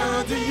is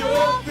under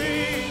your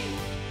feet.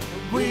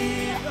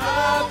 We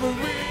are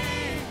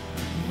free.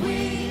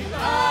 We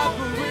are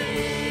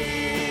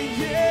free.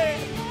 Yeah.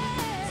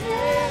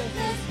 Death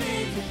has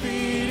been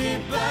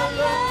defeated by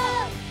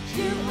love.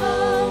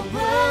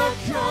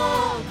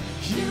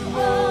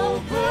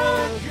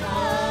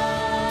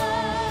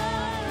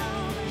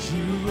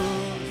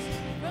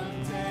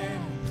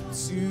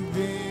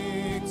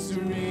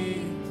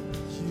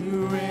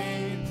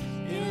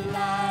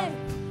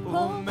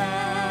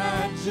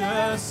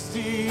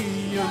 majesty,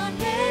 your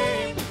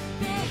name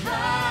be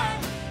high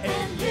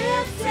and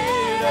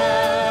lifted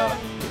up.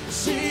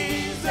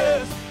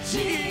 Jesus,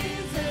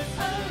 Jesus,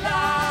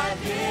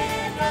 alive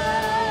in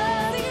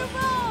us. He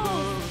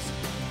rose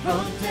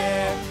from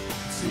death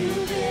to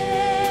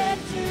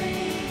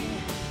victory.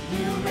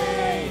 You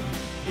reign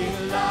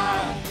in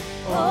life,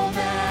 oh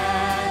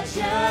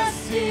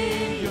majesty,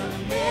 your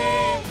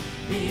name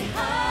be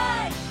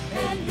high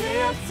and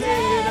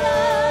lifted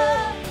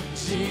up.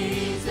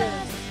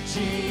 Jesus,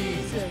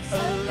 Jesus,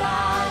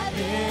 alive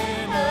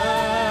in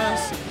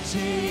us.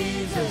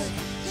 Jesus,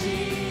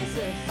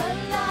 Jesus,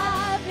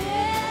 alive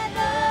in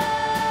us.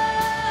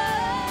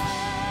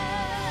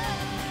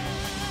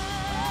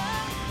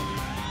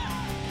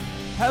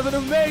 Have an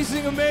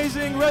amazing,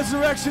 amazing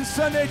Resurrection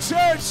Sunday,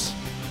 church.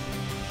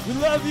 We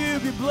love you.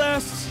 Be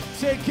blessed.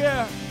 Take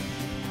care.